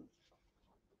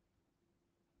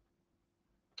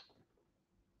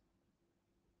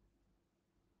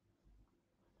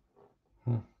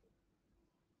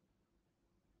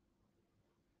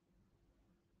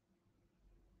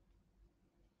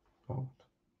 Out.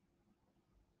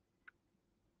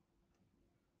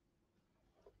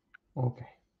 Okay.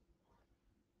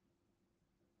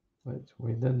 Let's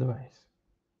wait the device.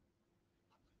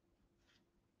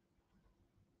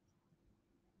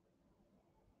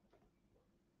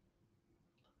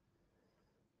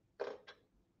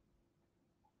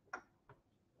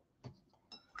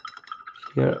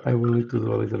 Here I will need to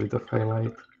do a little bit of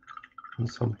highlight on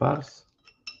some parts.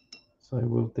 So I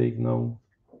will take now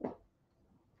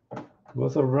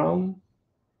Gotha Brown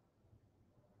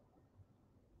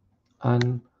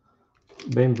and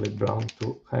Bainblade Brown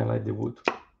to highlight the wood.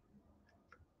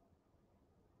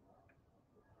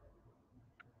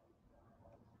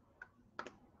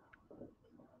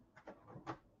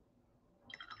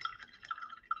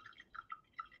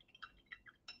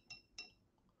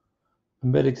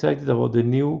 I'm very excited about the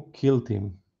new kill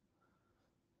team.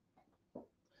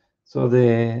 So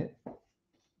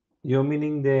you're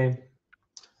meaning the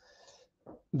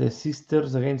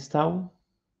Sisters Against Town?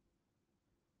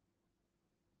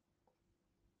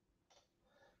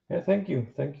 Yeah, thank you,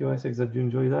 Isaac, that you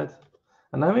enjoy that,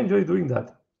 and I've enjoyed doing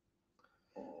that.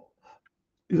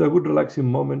 It's a good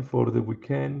relaxing moment for the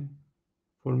weekend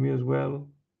for me as well.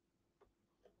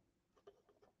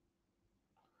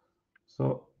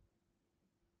 So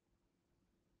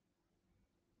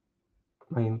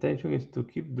my intention is to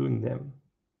keep doing them.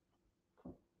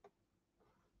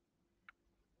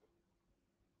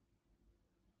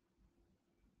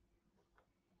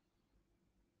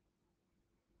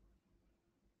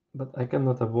 But I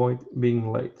cannot avoid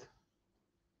being late.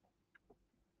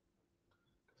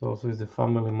 So also is the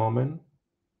family moment.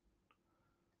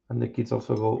 And the kids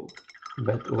also go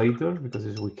bed later because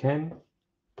it's weekend.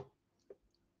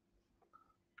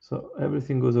 So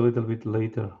everything goes a little bit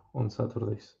later on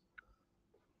Saturdays.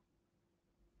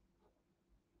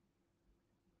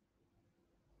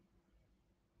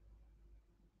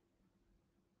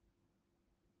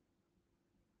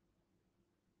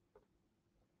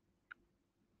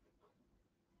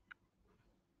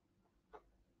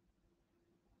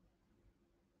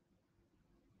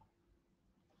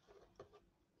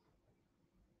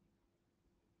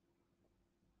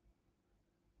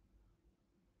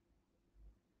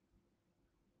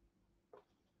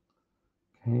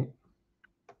 Okay.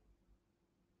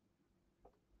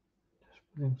 Just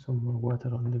putting some more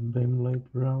water on the beam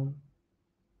light brown.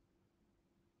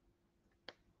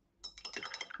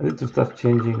 I need to start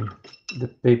changing the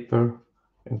paper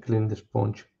and clean the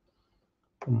sponge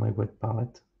on my wet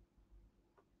palette.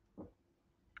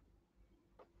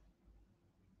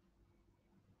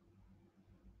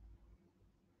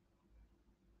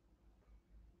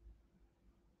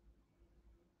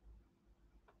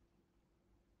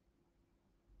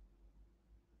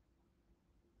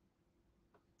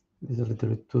 This is a little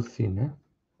bit too thin,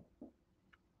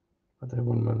 but I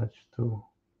will manage to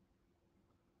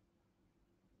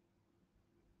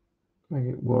make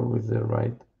it work with the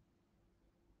right.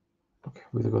 Okay,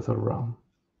 we go around.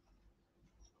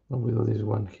 Now we do this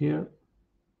one here.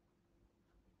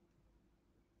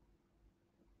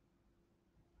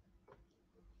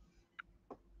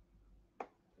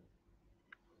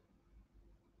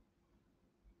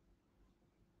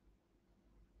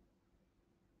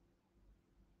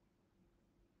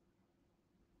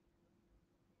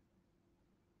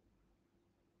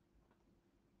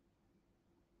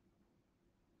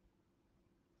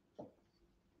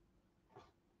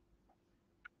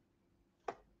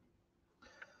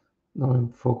 Now I'm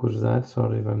focus that.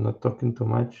 Sorry if I'm not talking too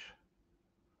much.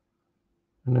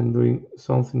 And I'm doing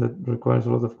something that requires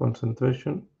a lot of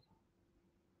concentration.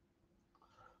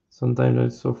 Sometimes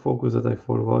I'm so focused that I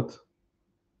forgot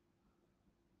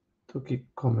to keep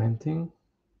commenting.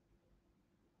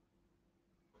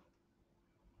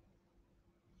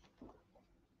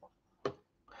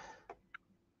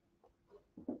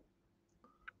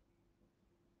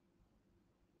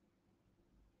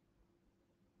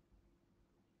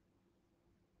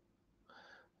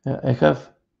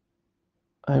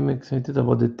 I'm excited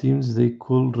about the teams they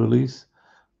could release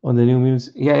on the new memes.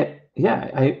 Yeah.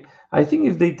 I think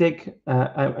if they take,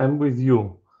 I'm with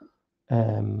you,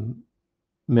 um,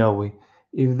 Melwi.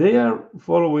 If they are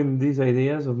following these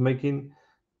ideas of making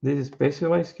these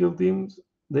specialized skill teams,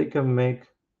 they can make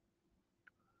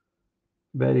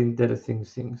very interesting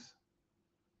things.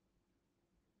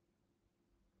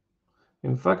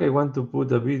 In fact, I want to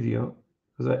put a video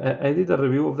because I did a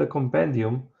review of the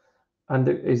compendium, and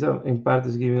in part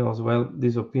is giving as well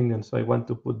this opinion. So I want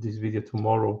to put this video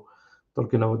tomorrow,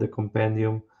 talking about the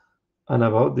compendium and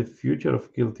about the future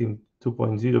of Kill Team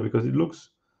 2.0, because it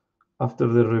looks, after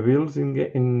the reveals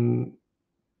in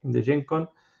the Gen Con,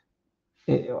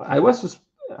 I was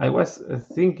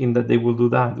thinking that they will do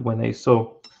that when I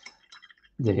saw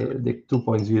the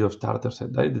 2.0 starter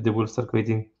set, right? That they will start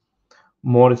creating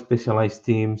more specialized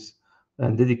teams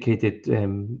and dedicated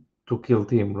to Kill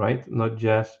Team, right? Not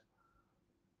just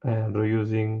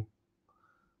reusing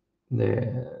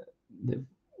the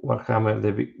Warhammer,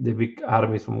 the big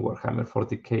armies from Warhammer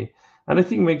 40K. And I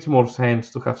think it makes more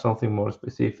sense to have something more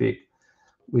specific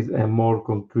with a more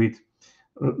concrete,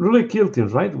 really Kill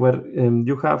Teams, right? Where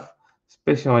you have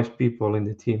specialized people in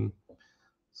the team.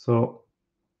 So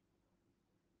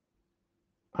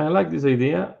I like this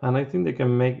idea, and I think they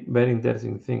can make very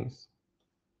interesting things.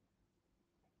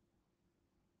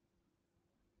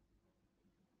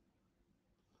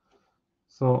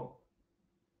 So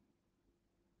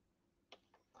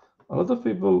a lot of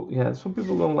people, yeah, some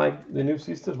people don't like the new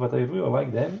sisters, but I really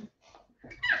like them.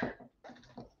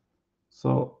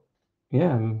 So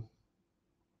yeah, I'm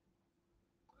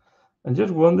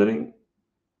just wondering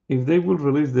if they will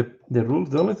release the rules.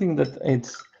 The only thing that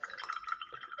it's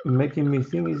making me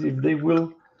think is if they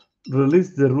will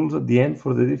release the rules at the end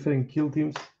for the different kill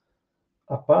teams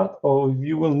apart, or if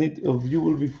you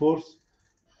will be forced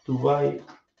to buy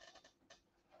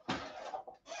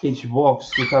each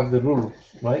box to have the rules,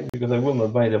 right? Because I will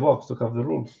not buy the box to have the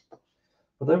rules.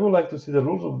 But I would like to see the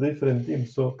rules of different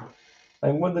teams. So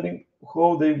I'm wondering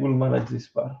how they will manage this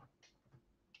part.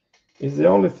 It's the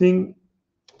only thing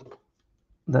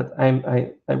that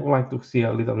I would like to see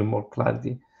a little bit more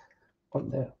clarity on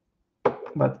there.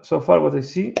 But so far, what I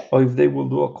see, or if they will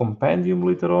do a compendium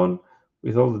later on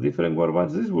with all the different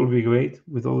warbands, this will be great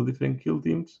with all the different kill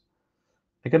teams.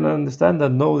 I can understand that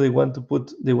no, they want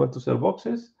to sell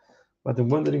boxes, but I'm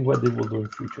wondering what they will do in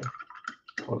future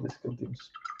for these kill teams.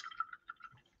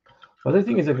 But I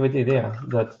think it's a great idea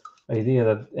that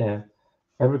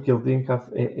every kill team have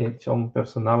its own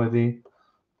personality,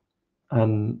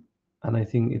 and I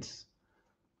think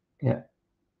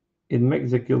it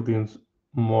makes the kill teams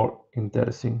more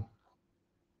interesting.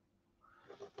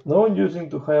 Now I'm using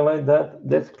to highlight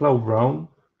that's Cloud Brown.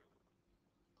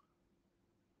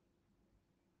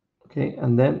 Okay,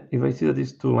 and then if I see that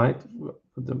it's too light,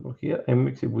 for example here, I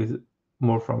mix it with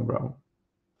more from brown.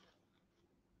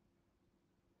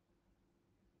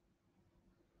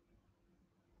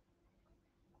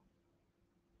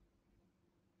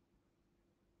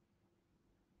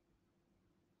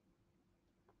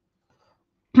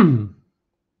 Again,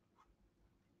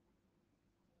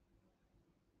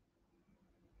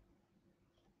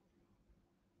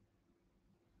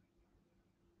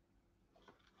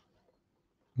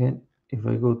 if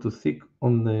I go to thick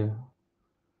on the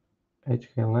edge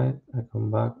highlight, I come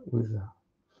back with the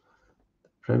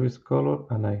previous color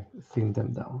and I thin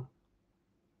them down.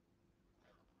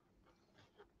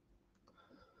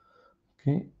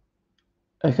 Okay,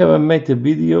 I haven't made a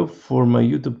video for my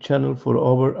YouTube channel for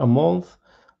over a month.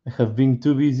 I have been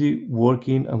too busy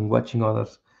working and watching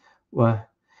others. Well,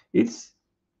 it's,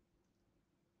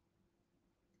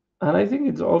 and I think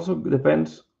it also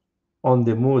depends on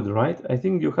the mood, right? I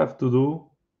think you have to do,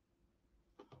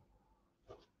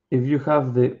 if you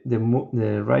have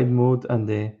the right mood and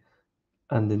the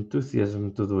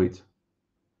enthusiasm to do it.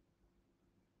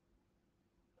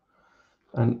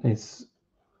 And it's,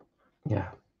 yeah.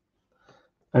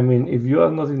 I mean, if you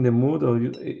are not in the mood, or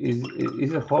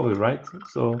it's a hobby, right?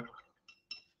 So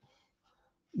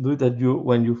do it that you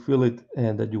when you feel it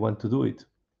and that you want to do it.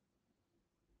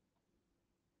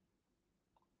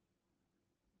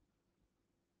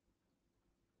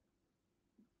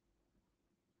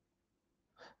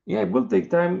 Yeah, it will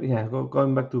take time. Yeah,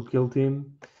 going back to Kill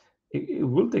Team, it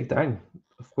will take time,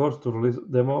 of course, to release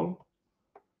them all.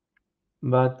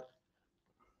 But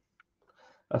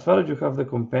as far as you have the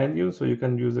compendium, so you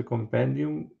can use the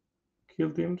compendium Kill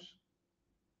Teams.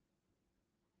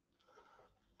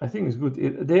 I think it's good.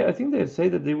 I think they say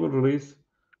that they will release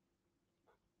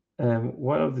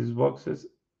one of these boxes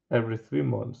every 3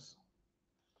 months.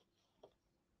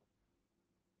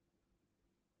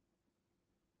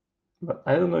 But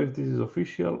I don't know if this is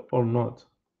official or not.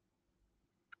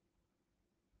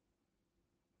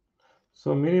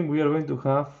 So meaning we are going to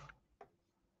have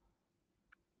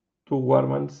 2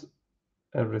 warbands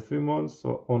every 3 months.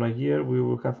 So on a year we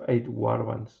will have 8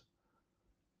 warbands.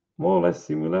 More or less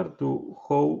similar to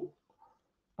how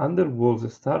Underworlds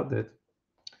started.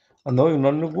 And now in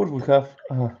Underworlds we have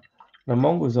an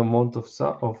humongous amount of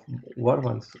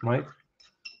warbands, right?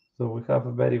 So we have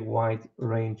a very wide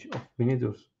range of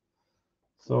miniatures.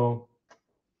 So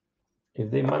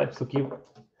if they manage to keep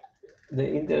the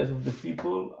interest of the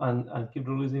people and keep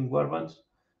releasing warbands,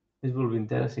 this will be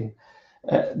interesting.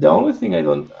 The only thing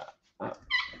uh,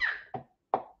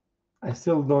 I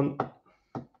still don't,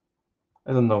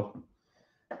 I don't know.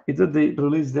 Is that they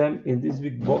release them in these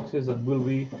big boxes that will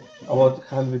be about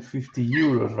 150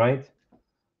 euros, right?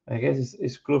 I guess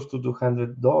it's close to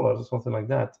 $200 or something like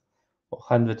that, or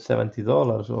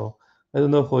 $170, or I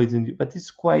don't know how it's in, but it's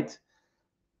quite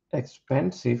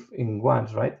expensive in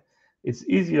ones, right? It's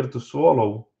easier to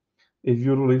swallow if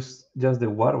you release just the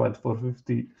warband for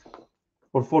 50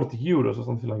 or 40 euros or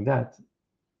something like that,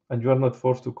 and you are not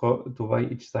forced to buy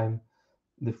each time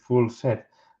the full set.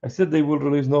 I said they will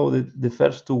release now the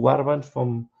first 2 warbands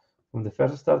from the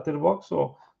first starter box,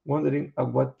 so wondering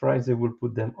at what price they will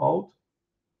put them out.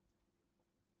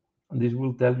 And this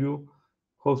will tell you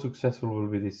how successful will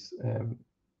be this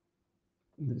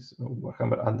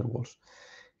Warhammer Underworlds.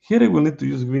 Here I will need to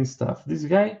use green stuff. This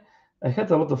guy, I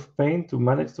had a lot of pain to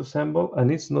manage to assemble,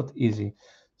 and it's not easy.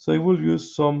 So I will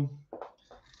use some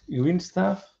green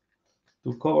stuff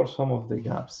to cover some of the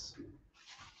gaps.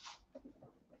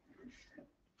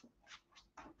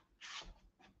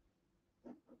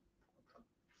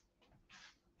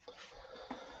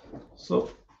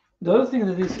 So the other thing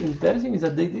that is interesting is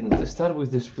that they didn't start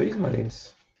with the Space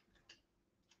Marines.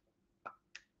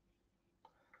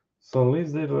 So at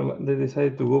least they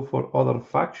decided to go for other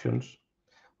factions.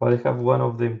 But they have one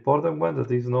of the important ones that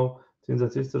is now, since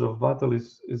the Sisters of Battle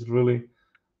is really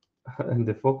in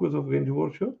the focus of Games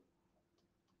Workshop.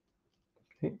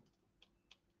 Okay.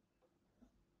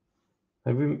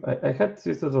 I had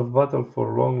Sisters of Battle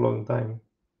for a long time.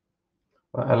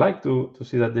 I like to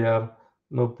see that they are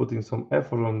not putting some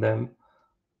effort on them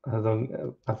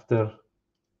after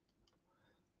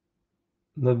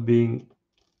not being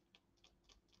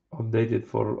updated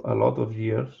for a lot of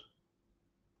years.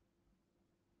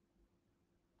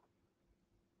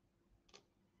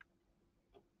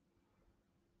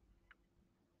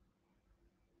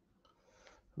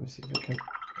 Let me see if I can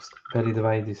very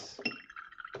divide this.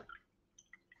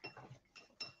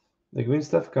 The green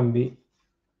stuff can be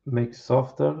made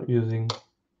softer using.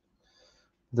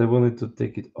 I wanted to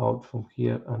take it out from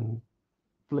here and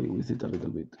play with it a little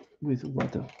bit with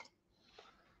water.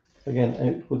 Again,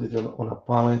 I put it on a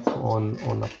palette,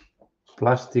 on a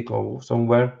plastic or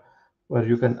somewhere where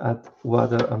you can add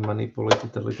water and manipulate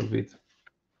it a little bit.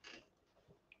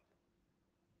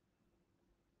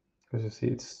 As you see,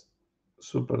 it's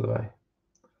super dry.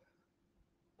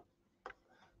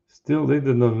 Still, they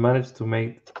did not manage to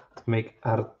make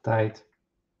airtight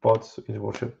pots in the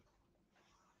workshop.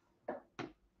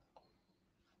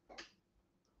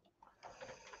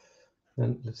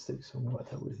 Then let's take some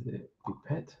water with the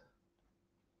pipette.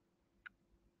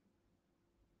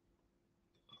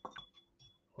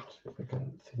 Let's see if I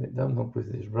can thin it down, not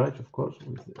with this brush, of course,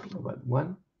 with the Robot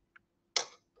one.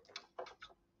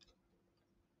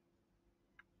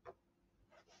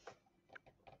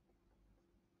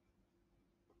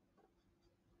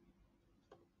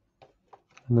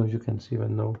 I know you can see, but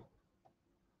no,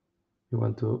 you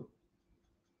want to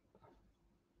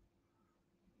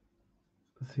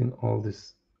thin all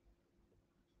these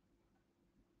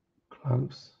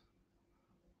clumps.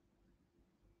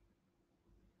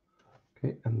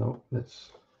 Okay, and now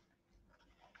let's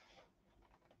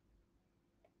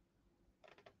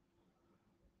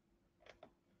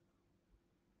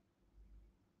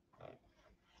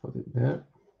put it there.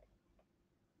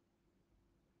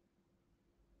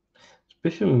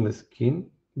 Especially in the skin,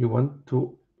 you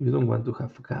don't want to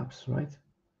have gaps, right?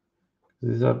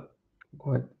 These are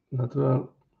quite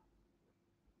natural.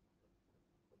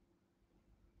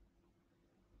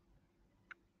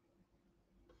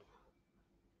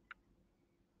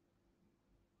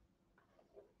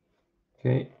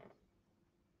 Okay.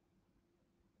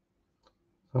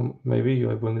 So maybe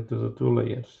I wanted to do 2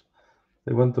 layers.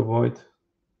 I want to avoid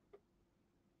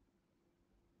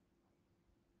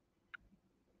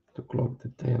to clog the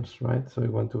tails, right? So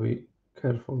you want to be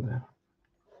careful there.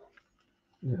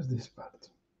 Just this part.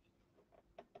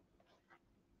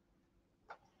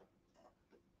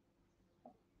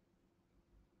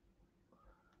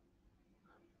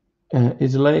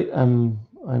 It's late.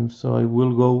 So I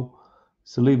will go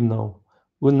sleep now.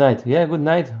 Good night. Yeah, good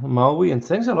night, Maui, and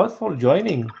thanks a lot for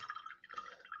joining.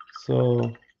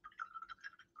 So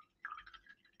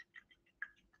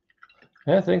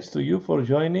yeah, thanks to you for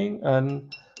joining,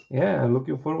 and yeah, I'm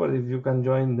looking forward if you can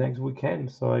join next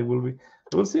weekend. So I will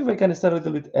see if I can start a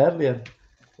little bit earlier,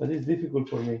 but it's difficult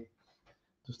for me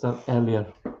to start earlier.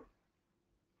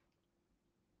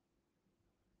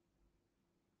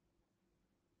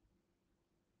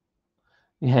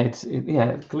 Yeah,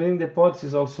 yeah, cleaning the pots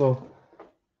is also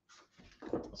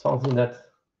something that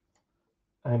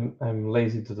I'm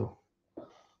lazy to do.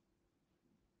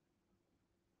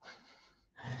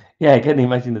 Yeah, I can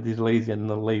imagine that he's lazy and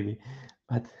not lazy,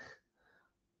 but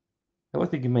I was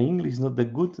thinking my English is not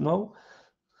that good, no?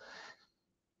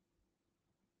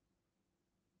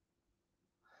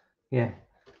 Yeah,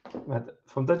 but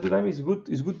from time to time it's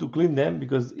good to clean them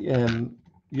because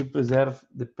you preserve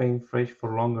the paint fresh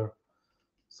for longer.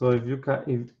 So if you can,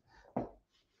 if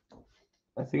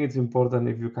I think it's important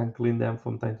if you can clean them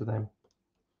from time to time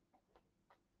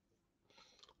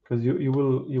because you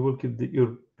will keep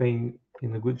your paint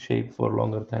in a good shape for a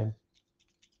longer time.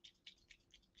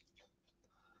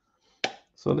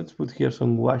 So let's put here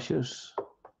some washers.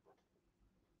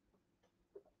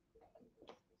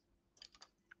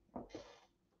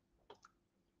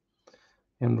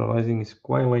 I'm realizing it's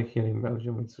quite late here in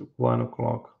Belgium. It's 1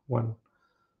 o'clock,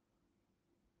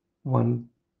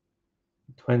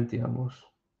 1:20 almost.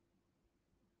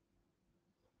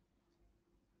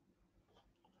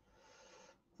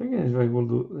 I think I will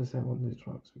do the same on these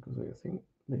rocks because I think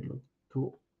they look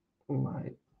too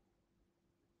light.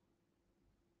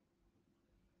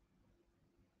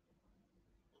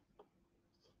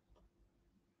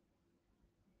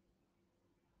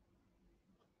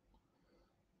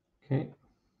 Okay.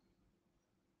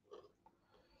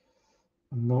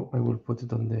 And now I will put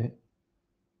it on the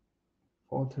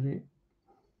pottery.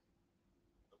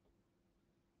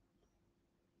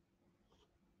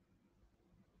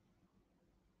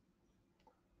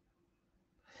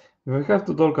 If I have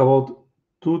to talk about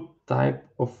 2 type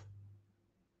of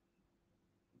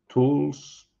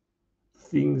tools,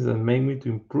 things that make me to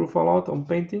improve a lot on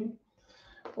painting,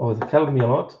 or that help me a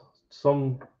lot,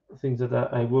 some things that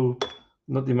I will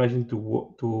not imagine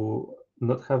to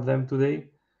not have them today.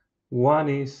 One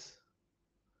is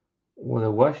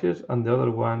the washes, and the other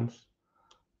ones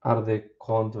are the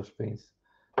contour paints.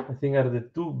 I think are the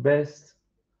 2 best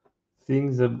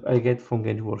things that I get from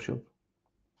Games Workshop.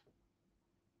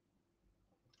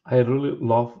 I really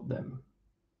love them.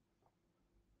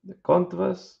 The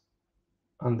contrast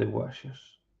and the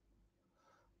washes.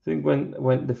 I think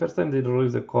when the first time they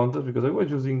released the contrast, because I was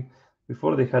using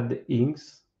before they had the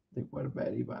inks, they were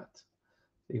very bad.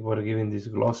 They were giving this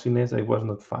glossiness. I was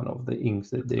not fan of the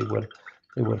inks that they were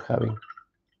having.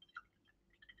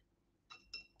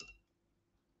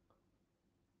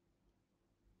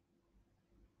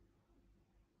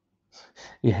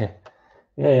 Yeah,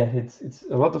 yeah, yeah. It's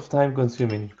a lot of time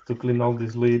consuming to clean all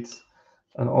these lids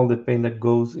and all the paint that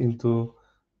goes into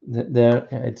there.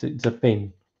 Yeah, it's a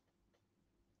pain.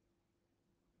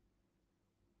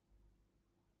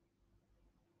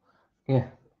 Yeah,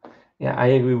 yeah, I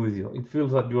agree with you. It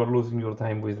feels that you are losing your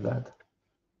time with that.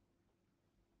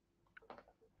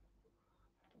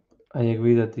 I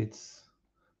agree that it's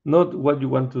not what you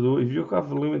want to do. If you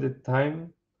have limited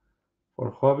time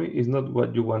for hobby, it's not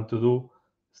what you want to do.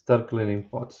 Start cleaning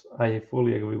pots. I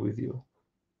fully agree with you.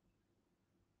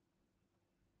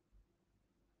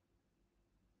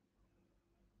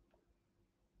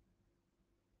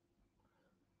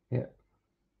 Yeah.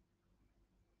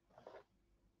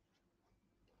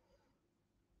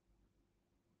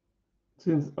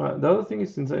 Since the other thing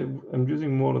is, since I'm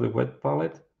using more of the wet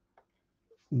palette,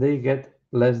 they get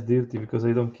less dirty because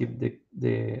I don't keep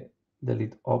the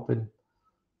lid open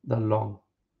that long.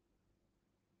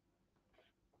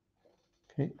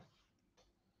 Okay,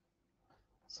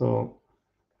 so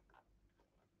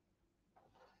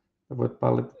the wet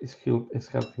palette is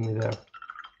helping me there.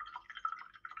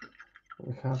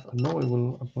 We have now I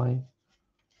will apply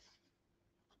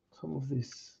some of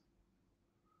this.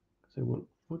 So I will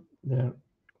put there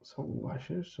some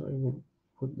washes. So I will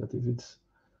put that if it's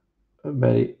a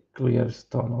very clear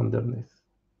stone underneath.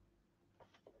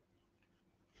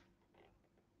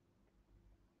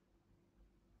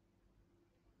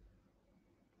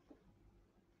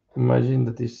 Imagine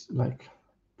that is like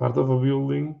part of a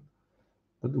building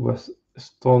that was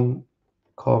stone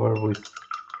covered with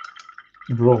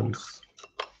bronze.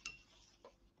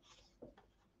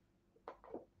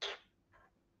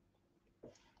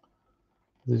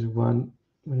 This one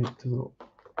we need to do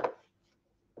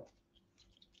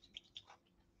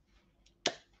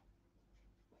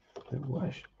the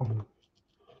wash on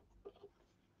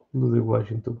do the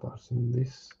wash in two parts in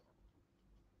this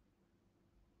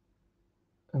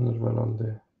and as well on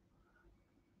the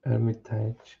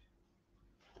Hermitage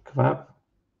crab.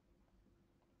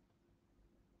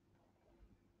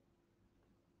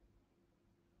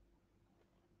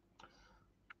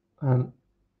 And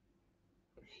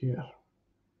here.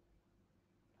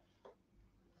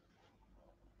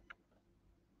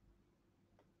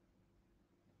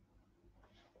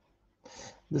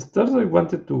 The stars I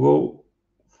wanted to go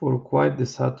for quite the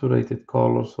saturated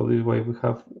color, so this way we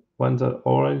have ones are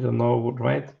orange and all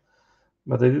red,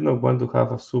 but I did not want to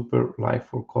have a super light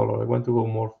full color. I want to go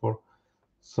more for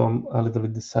some a little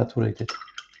bit desaturated.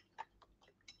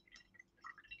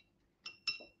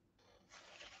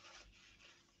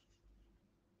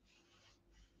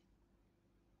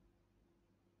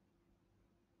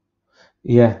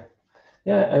 Yeah,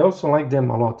 yeah, I also like them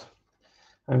a lot.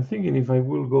 I'm thinking if I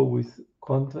will go with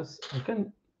contrast, I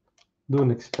can do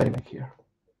an experiment here.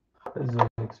 Let's do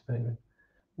an experiment.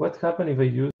 What happens if I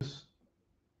use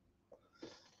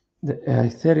the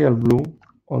ethereal blue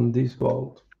on this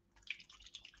gold?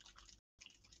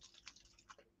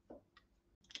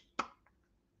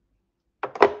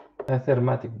 A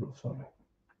thermatic blue, sorry.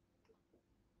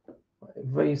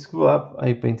 If I screw up,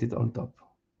 I paint it on top.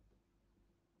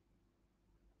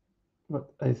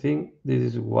 But I think this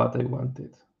is what I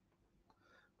wanted.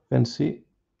 You can see,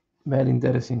 very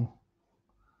interesting.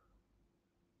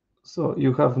 So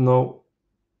you have no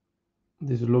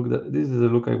this look that this is the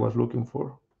look I was looking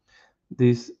for.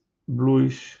 This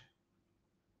bluish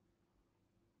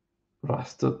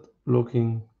rusted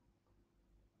looking,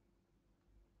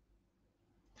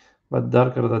 but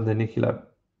darker than the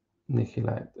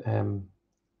Nihilite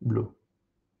blue.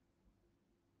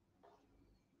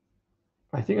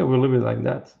 I think I will leave it like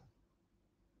that.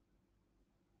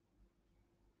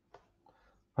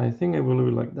 I think I will leave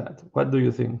it like that. What do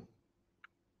you think?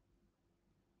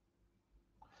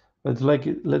 Let's let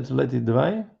it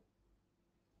dry,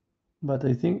 but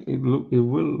I think it will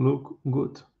look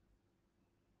good.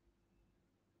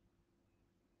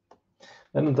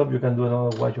 And on top you can do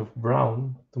another wash of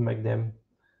brown to make them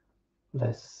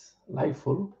less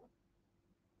lightful.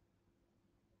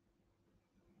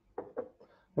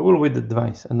 I will wait the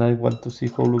dries and I want to see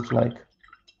how it looks like.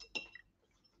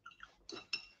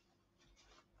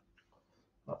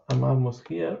 I'm almost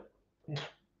here. Yeah.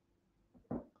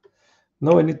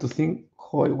 Now I need to think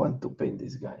how I want to paint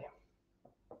this guy.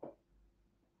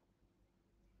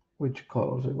 Which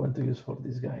colors I want to use for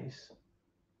these guys.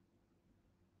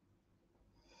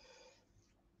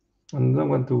 And I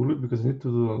want to glue because I need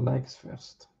to do the legs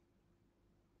first.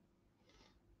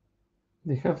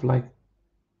 They have like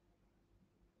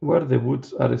where the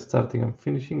boots are starting and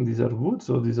finishing. These are boots,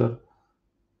 or these are.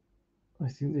 I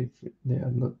think they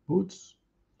are not boots.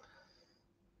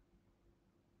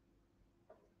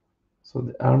 So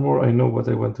the armor, I know what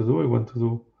I want to do.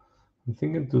 I'm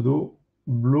thinking to do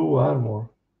blue armor,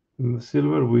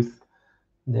 silver with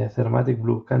the thermatic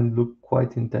blue can look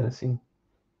quite interesting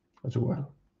as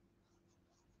well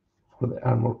for the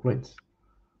armor plates.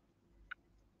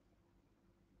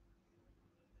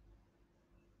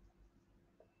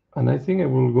 And I think I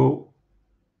will go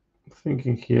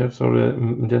thinking here. Sorry,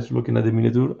 I'm just looking at the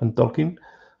miniature and talking,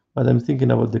 but I'm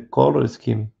thinking about the color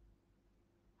scheme.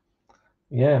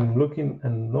 Yeah, I'm looking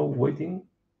and no waiting.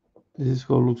 This is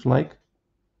how it looks like.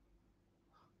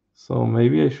 So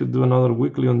maybe I should do another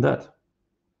weekly on that.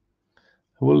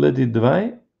 I will let it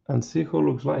dry and see how it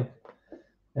looks like.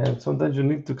 And sometimes you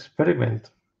need to experiment.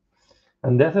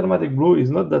 And the thermatic blue is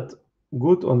not that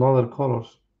good on other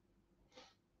colors.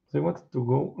 So I wanted to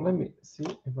go, let me see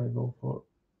if I go for,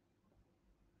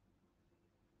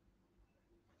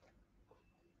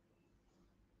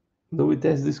 do we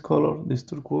test this color, this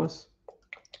turquoise?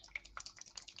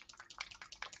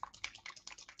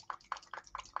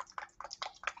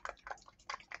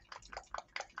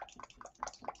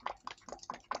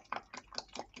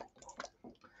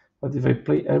 But if I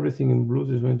play everything in blues,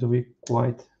 it's going to be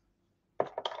quite,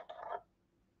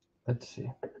 let's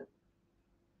see.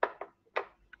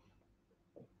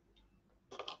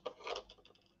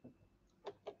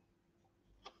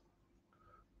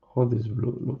 How this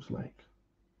blue looks like.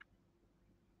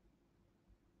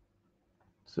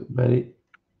 So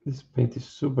this paint is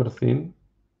super thin,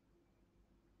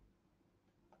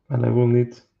 and I will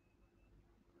need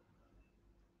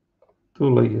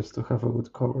 2 layers to have a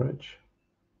good coverage.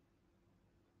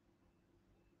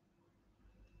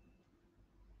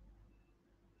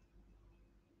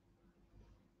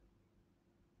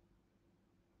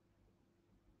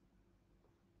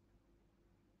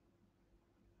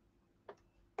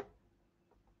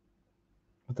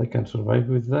 But I can survive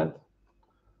with that.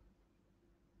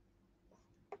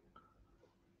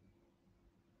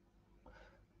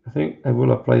 I think I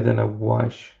will apply then a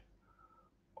wash,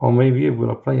 or maybe I will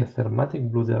apply a thermatic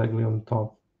blue directly on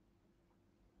top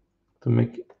to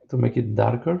make it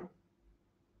darker.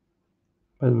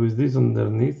 But with this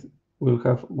underneath, we'll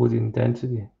have good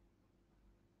intensity.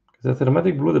 Because the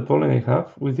thermatic blue, the problem I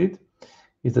have with it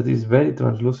is that it's very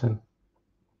translucent.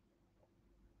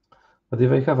 But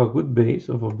if I have a good base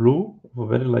of a blue, of a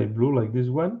very light blue like this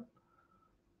one,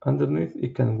 underneath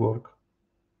it can work.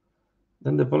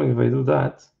 Then the problem if I do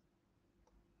that,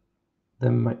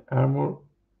 then my armor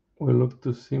will look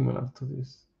too similar to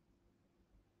this.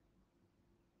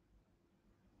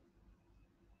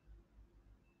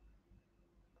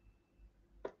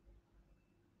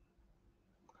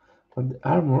 But the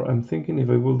armor, I'm thinking if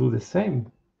I will do the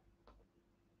same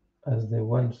as the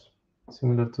ones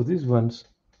similar to these ones.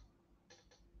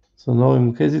 So now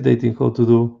I'm hesitating how to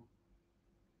do.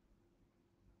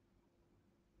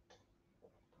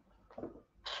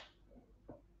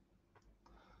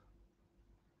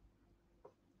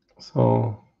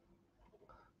 So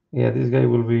yeah, this guy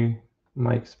will be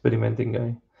my experimenting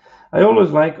guy. I always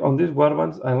like on these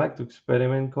warbands, I like to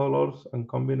experiment colors and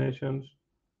combinations.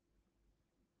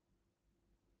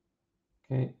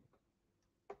 Okay.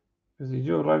 Because if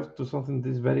you arrive to something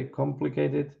this very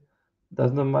complicated,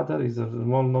 does not matter, it's a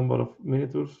small number of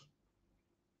miniatures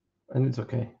and it's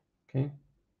okay. Okay.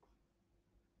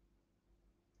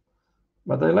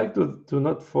 But I like to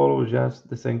not follow just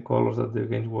the same colors that the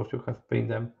Games Workshop have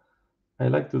painted them. I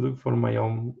like to look for my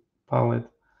own palette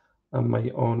and my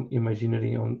own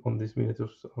imaginary on these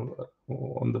miniatures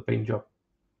on the paint job.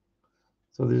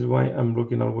 So this is why I'm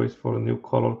looking always for new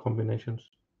color combinations.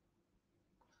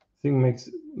 I think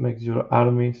makes your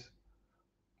armies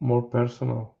more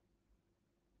personal,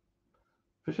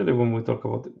 especially when we talk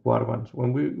about warbands.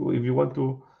 If you want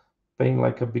to paint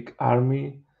like a big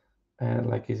army and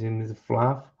like is in the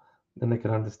fluff, then I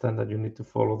can understand that you need to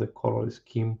follow the color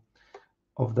scheme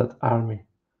of that army.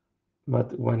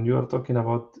 But when you are talking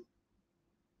about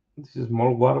these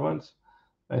small warbands,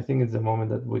 I think it's the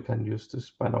moment that we can use to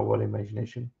span our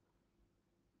imagination.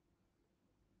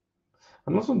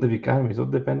 And also the big armies,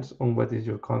 it depends on what is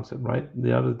your concept, right?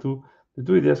 The two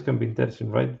ideas can be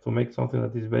interesting, right? To make something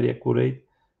that is very accurate,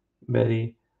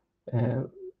 very uh,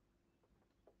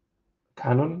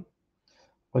 canon,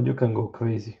 but you can go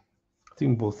crazy. I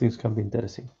think both things can be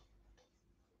interesting.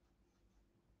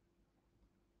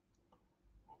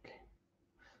 Okay.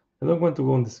 I don't want to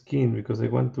go on the skin because I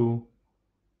want to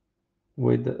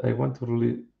wait. I want to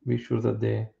really be sure that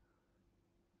the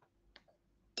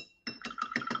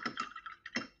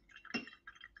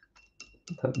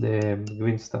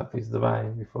green stuff is dry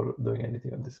before doing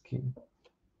anything on the skin.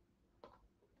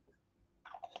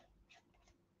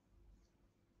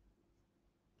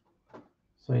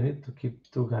 So I need to keep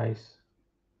two guys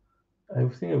I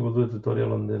think I will do a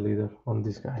tutorial on the leader, on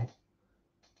this guy.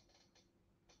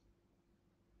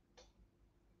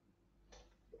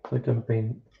 So I can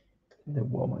paint the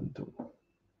woman too.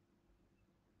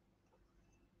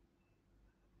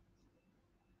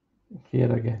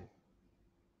 Here again.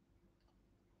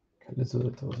 Okay, let's do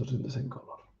the trousers in the same color.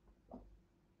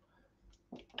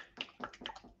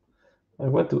 I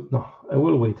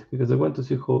will wait because I want to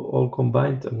see how all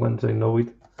combined, and once I know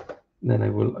it, then I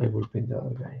will paint the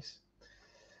other guys.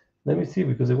 Let me see,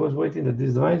 because I was waiting that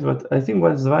this dries, but I think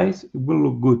once dries, it will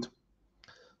look good.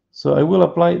 So I will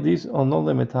apply this on all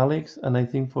the metallics, and I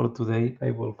think for today I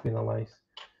will finalize.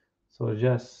 So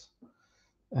just,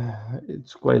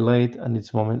 it's quite late, and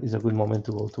it's a good moment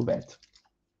to go to bed.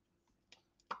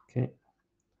 Okay,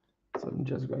 so I'm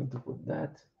just going to put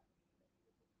that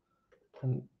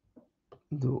and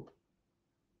do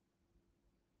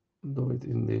it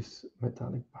in these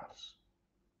metallic parts.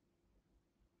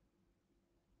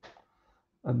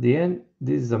 At the end,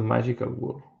 this is a magical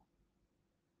wool.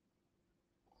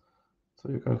 So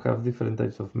you can have different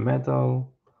types of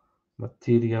metal,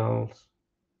 materials.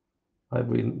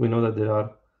 We know that there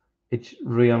are, each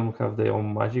realm have their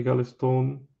own magical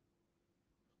stone.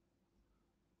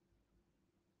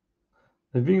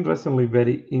 I've been recently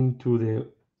very into the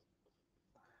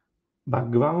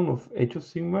background of Age of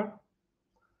Sigmar.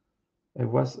 I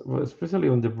was especially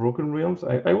on the Broken Realms.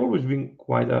 I always been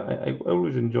quite I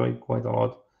always enjoyed quite a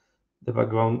lot the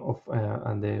background of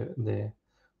and the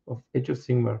of Age of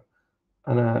Sigmar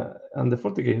and the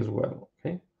 40k as well.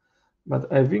 Okay,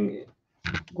 but I've been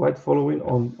quite following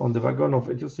on the background of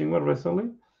Age of Sigmar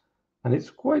recently, and it's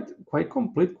quite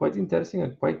complete, quite interesting,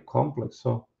 and quite complex.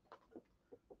 So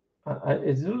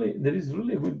it's really, there is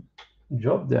really a good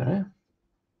job there, eh?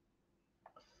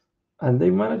 And they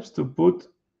managed to put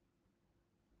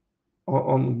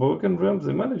on Broken Realms.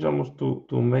 They managed almost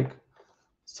to make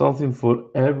something for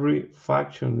every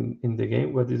faction in the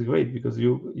game, what is great, because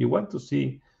you want to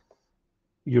see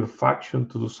your faction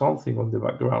to do something on the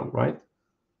background, right?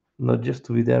 Not just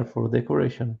to be there for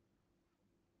decoration.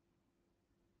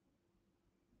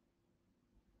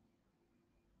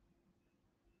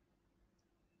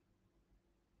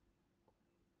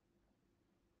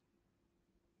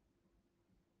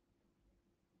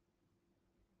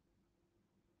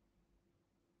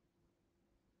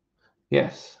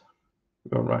 Yes,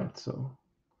 you're right. So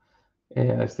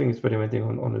I think experimenting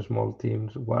on small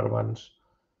teams, warbands,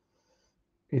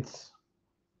 it's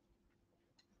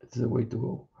the way to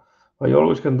go. But you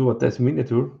always can do a test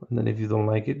miniature, and then if you don't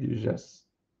like it, you just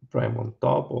prime on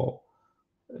top or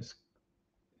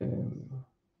um,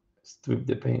 strip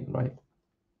the paint, right?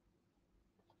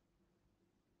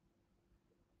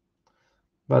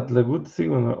 But the good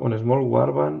thing on a small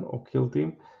warband or kill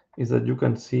team is that you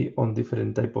can see on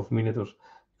different type of miniatures.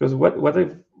 Because what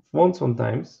I've found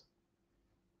sometimes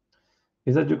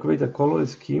is that you create a color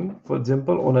scheme, for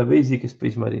example, on a basic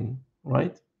Space Marine,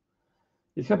 right?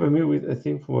 It happened to me with, I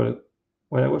think, for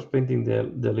when I was painting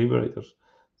the Liberators.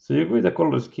 So you create a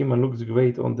color scheme and looks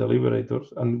great on the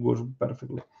Liberators and works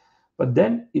perfectly. But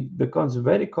then it becomes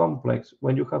very complex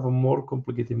when you have a more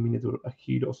complicated miniature, a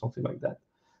hero, or something like that,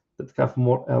 that have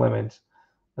more elements.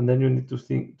 And then you need to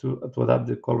think to adapt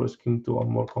the color scheme to a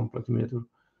more complex miniature.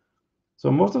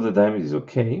 So most of the time it is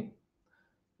okay,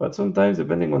 but sometimes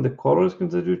depending on the color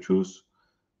schemes that you choose,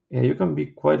 you can be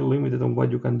quite limited on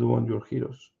what you can do on your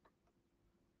heroes.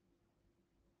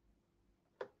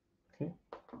 Okay.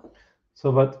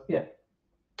 So, but yeah,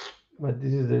 but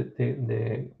this is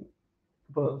the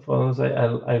for us,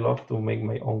 I love to make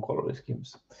my own color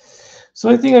schemes. So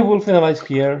I think I will finalize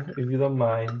here, if you don't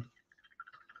mind.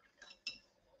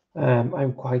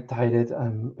 I'm quite tired.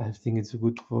 I think it's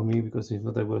good for me because if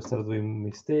not, I will start doing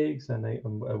mistakes and I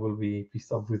will be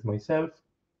pissed off with myself.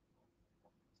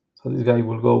 So this guy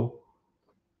will go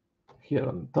here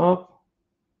on top,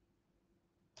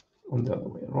 on the other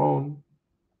way around.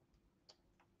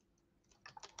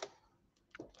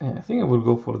 And I think I will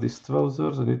go for these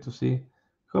trousers. I need to see.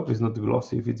 Hope it's not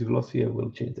glossy. If it's glossy, I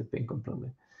will change the paint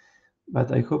completely.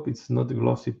 But I hope it's not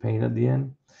glossy paint at the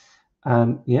end.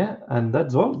 And yeah, and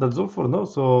that's all. That's all for now.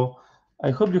 So I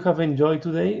hope you have enjoyed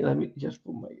today. Let me just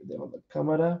put the other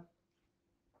camera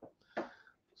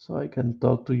so I can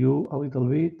talk to you a little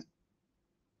bit.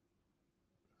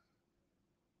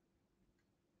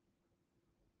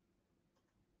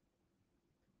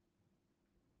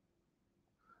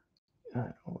 I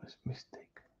always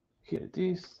mistake. Here it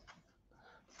is.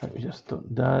 Let me just turn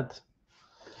that.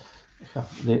 I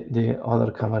have the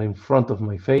other camera in front of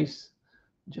my face.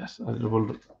 Just a little.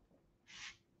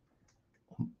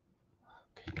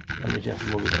 Let me just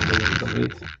move it away a little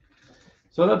bit.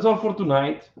 So that's all for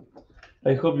tonight.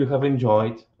 I hope you have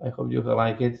enjoyed. I hope you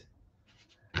like it.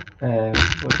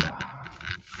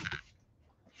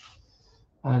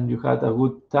 And you had a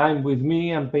good time with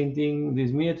me and painting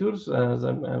these miniatures, as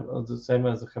I'm the same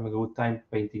as having a good time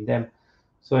painting them.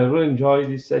 So I really enjoy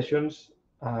these sessions.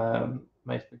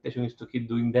 My expectation is to keep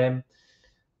doing them,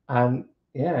 and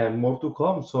yeah, more to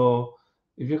come. So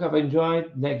if you have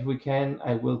enjoyed, next weekend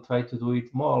I will try to do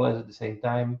it more or less at the same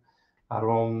time,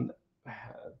 around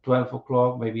 12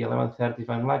 o'clock, maybe 11:30 if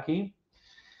I'm lucky.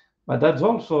 But that's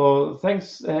all. So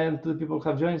thanks to the people who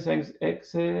have joined. Thanks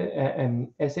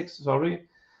Essex, sorry.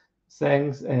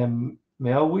 Thanks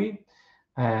Meowi.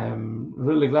 I'm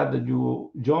really glad that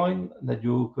you join, that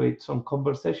you create some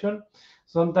conversation.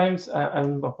 Sometimes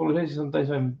I'm apologizing. Sometimes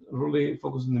I'm really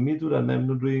focused on the middle and I'm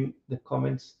not doing the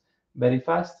comments very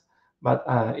fast. But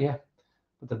yeah,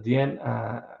 but at the end,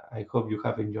 I hope you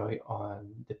have enjoyed on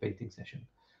the painting session.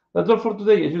 That's all for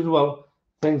today. As usual,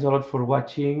 thanks a lot for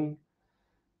watching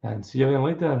and see you again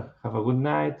later. Have a good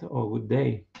night or good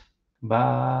day.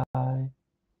 Bye.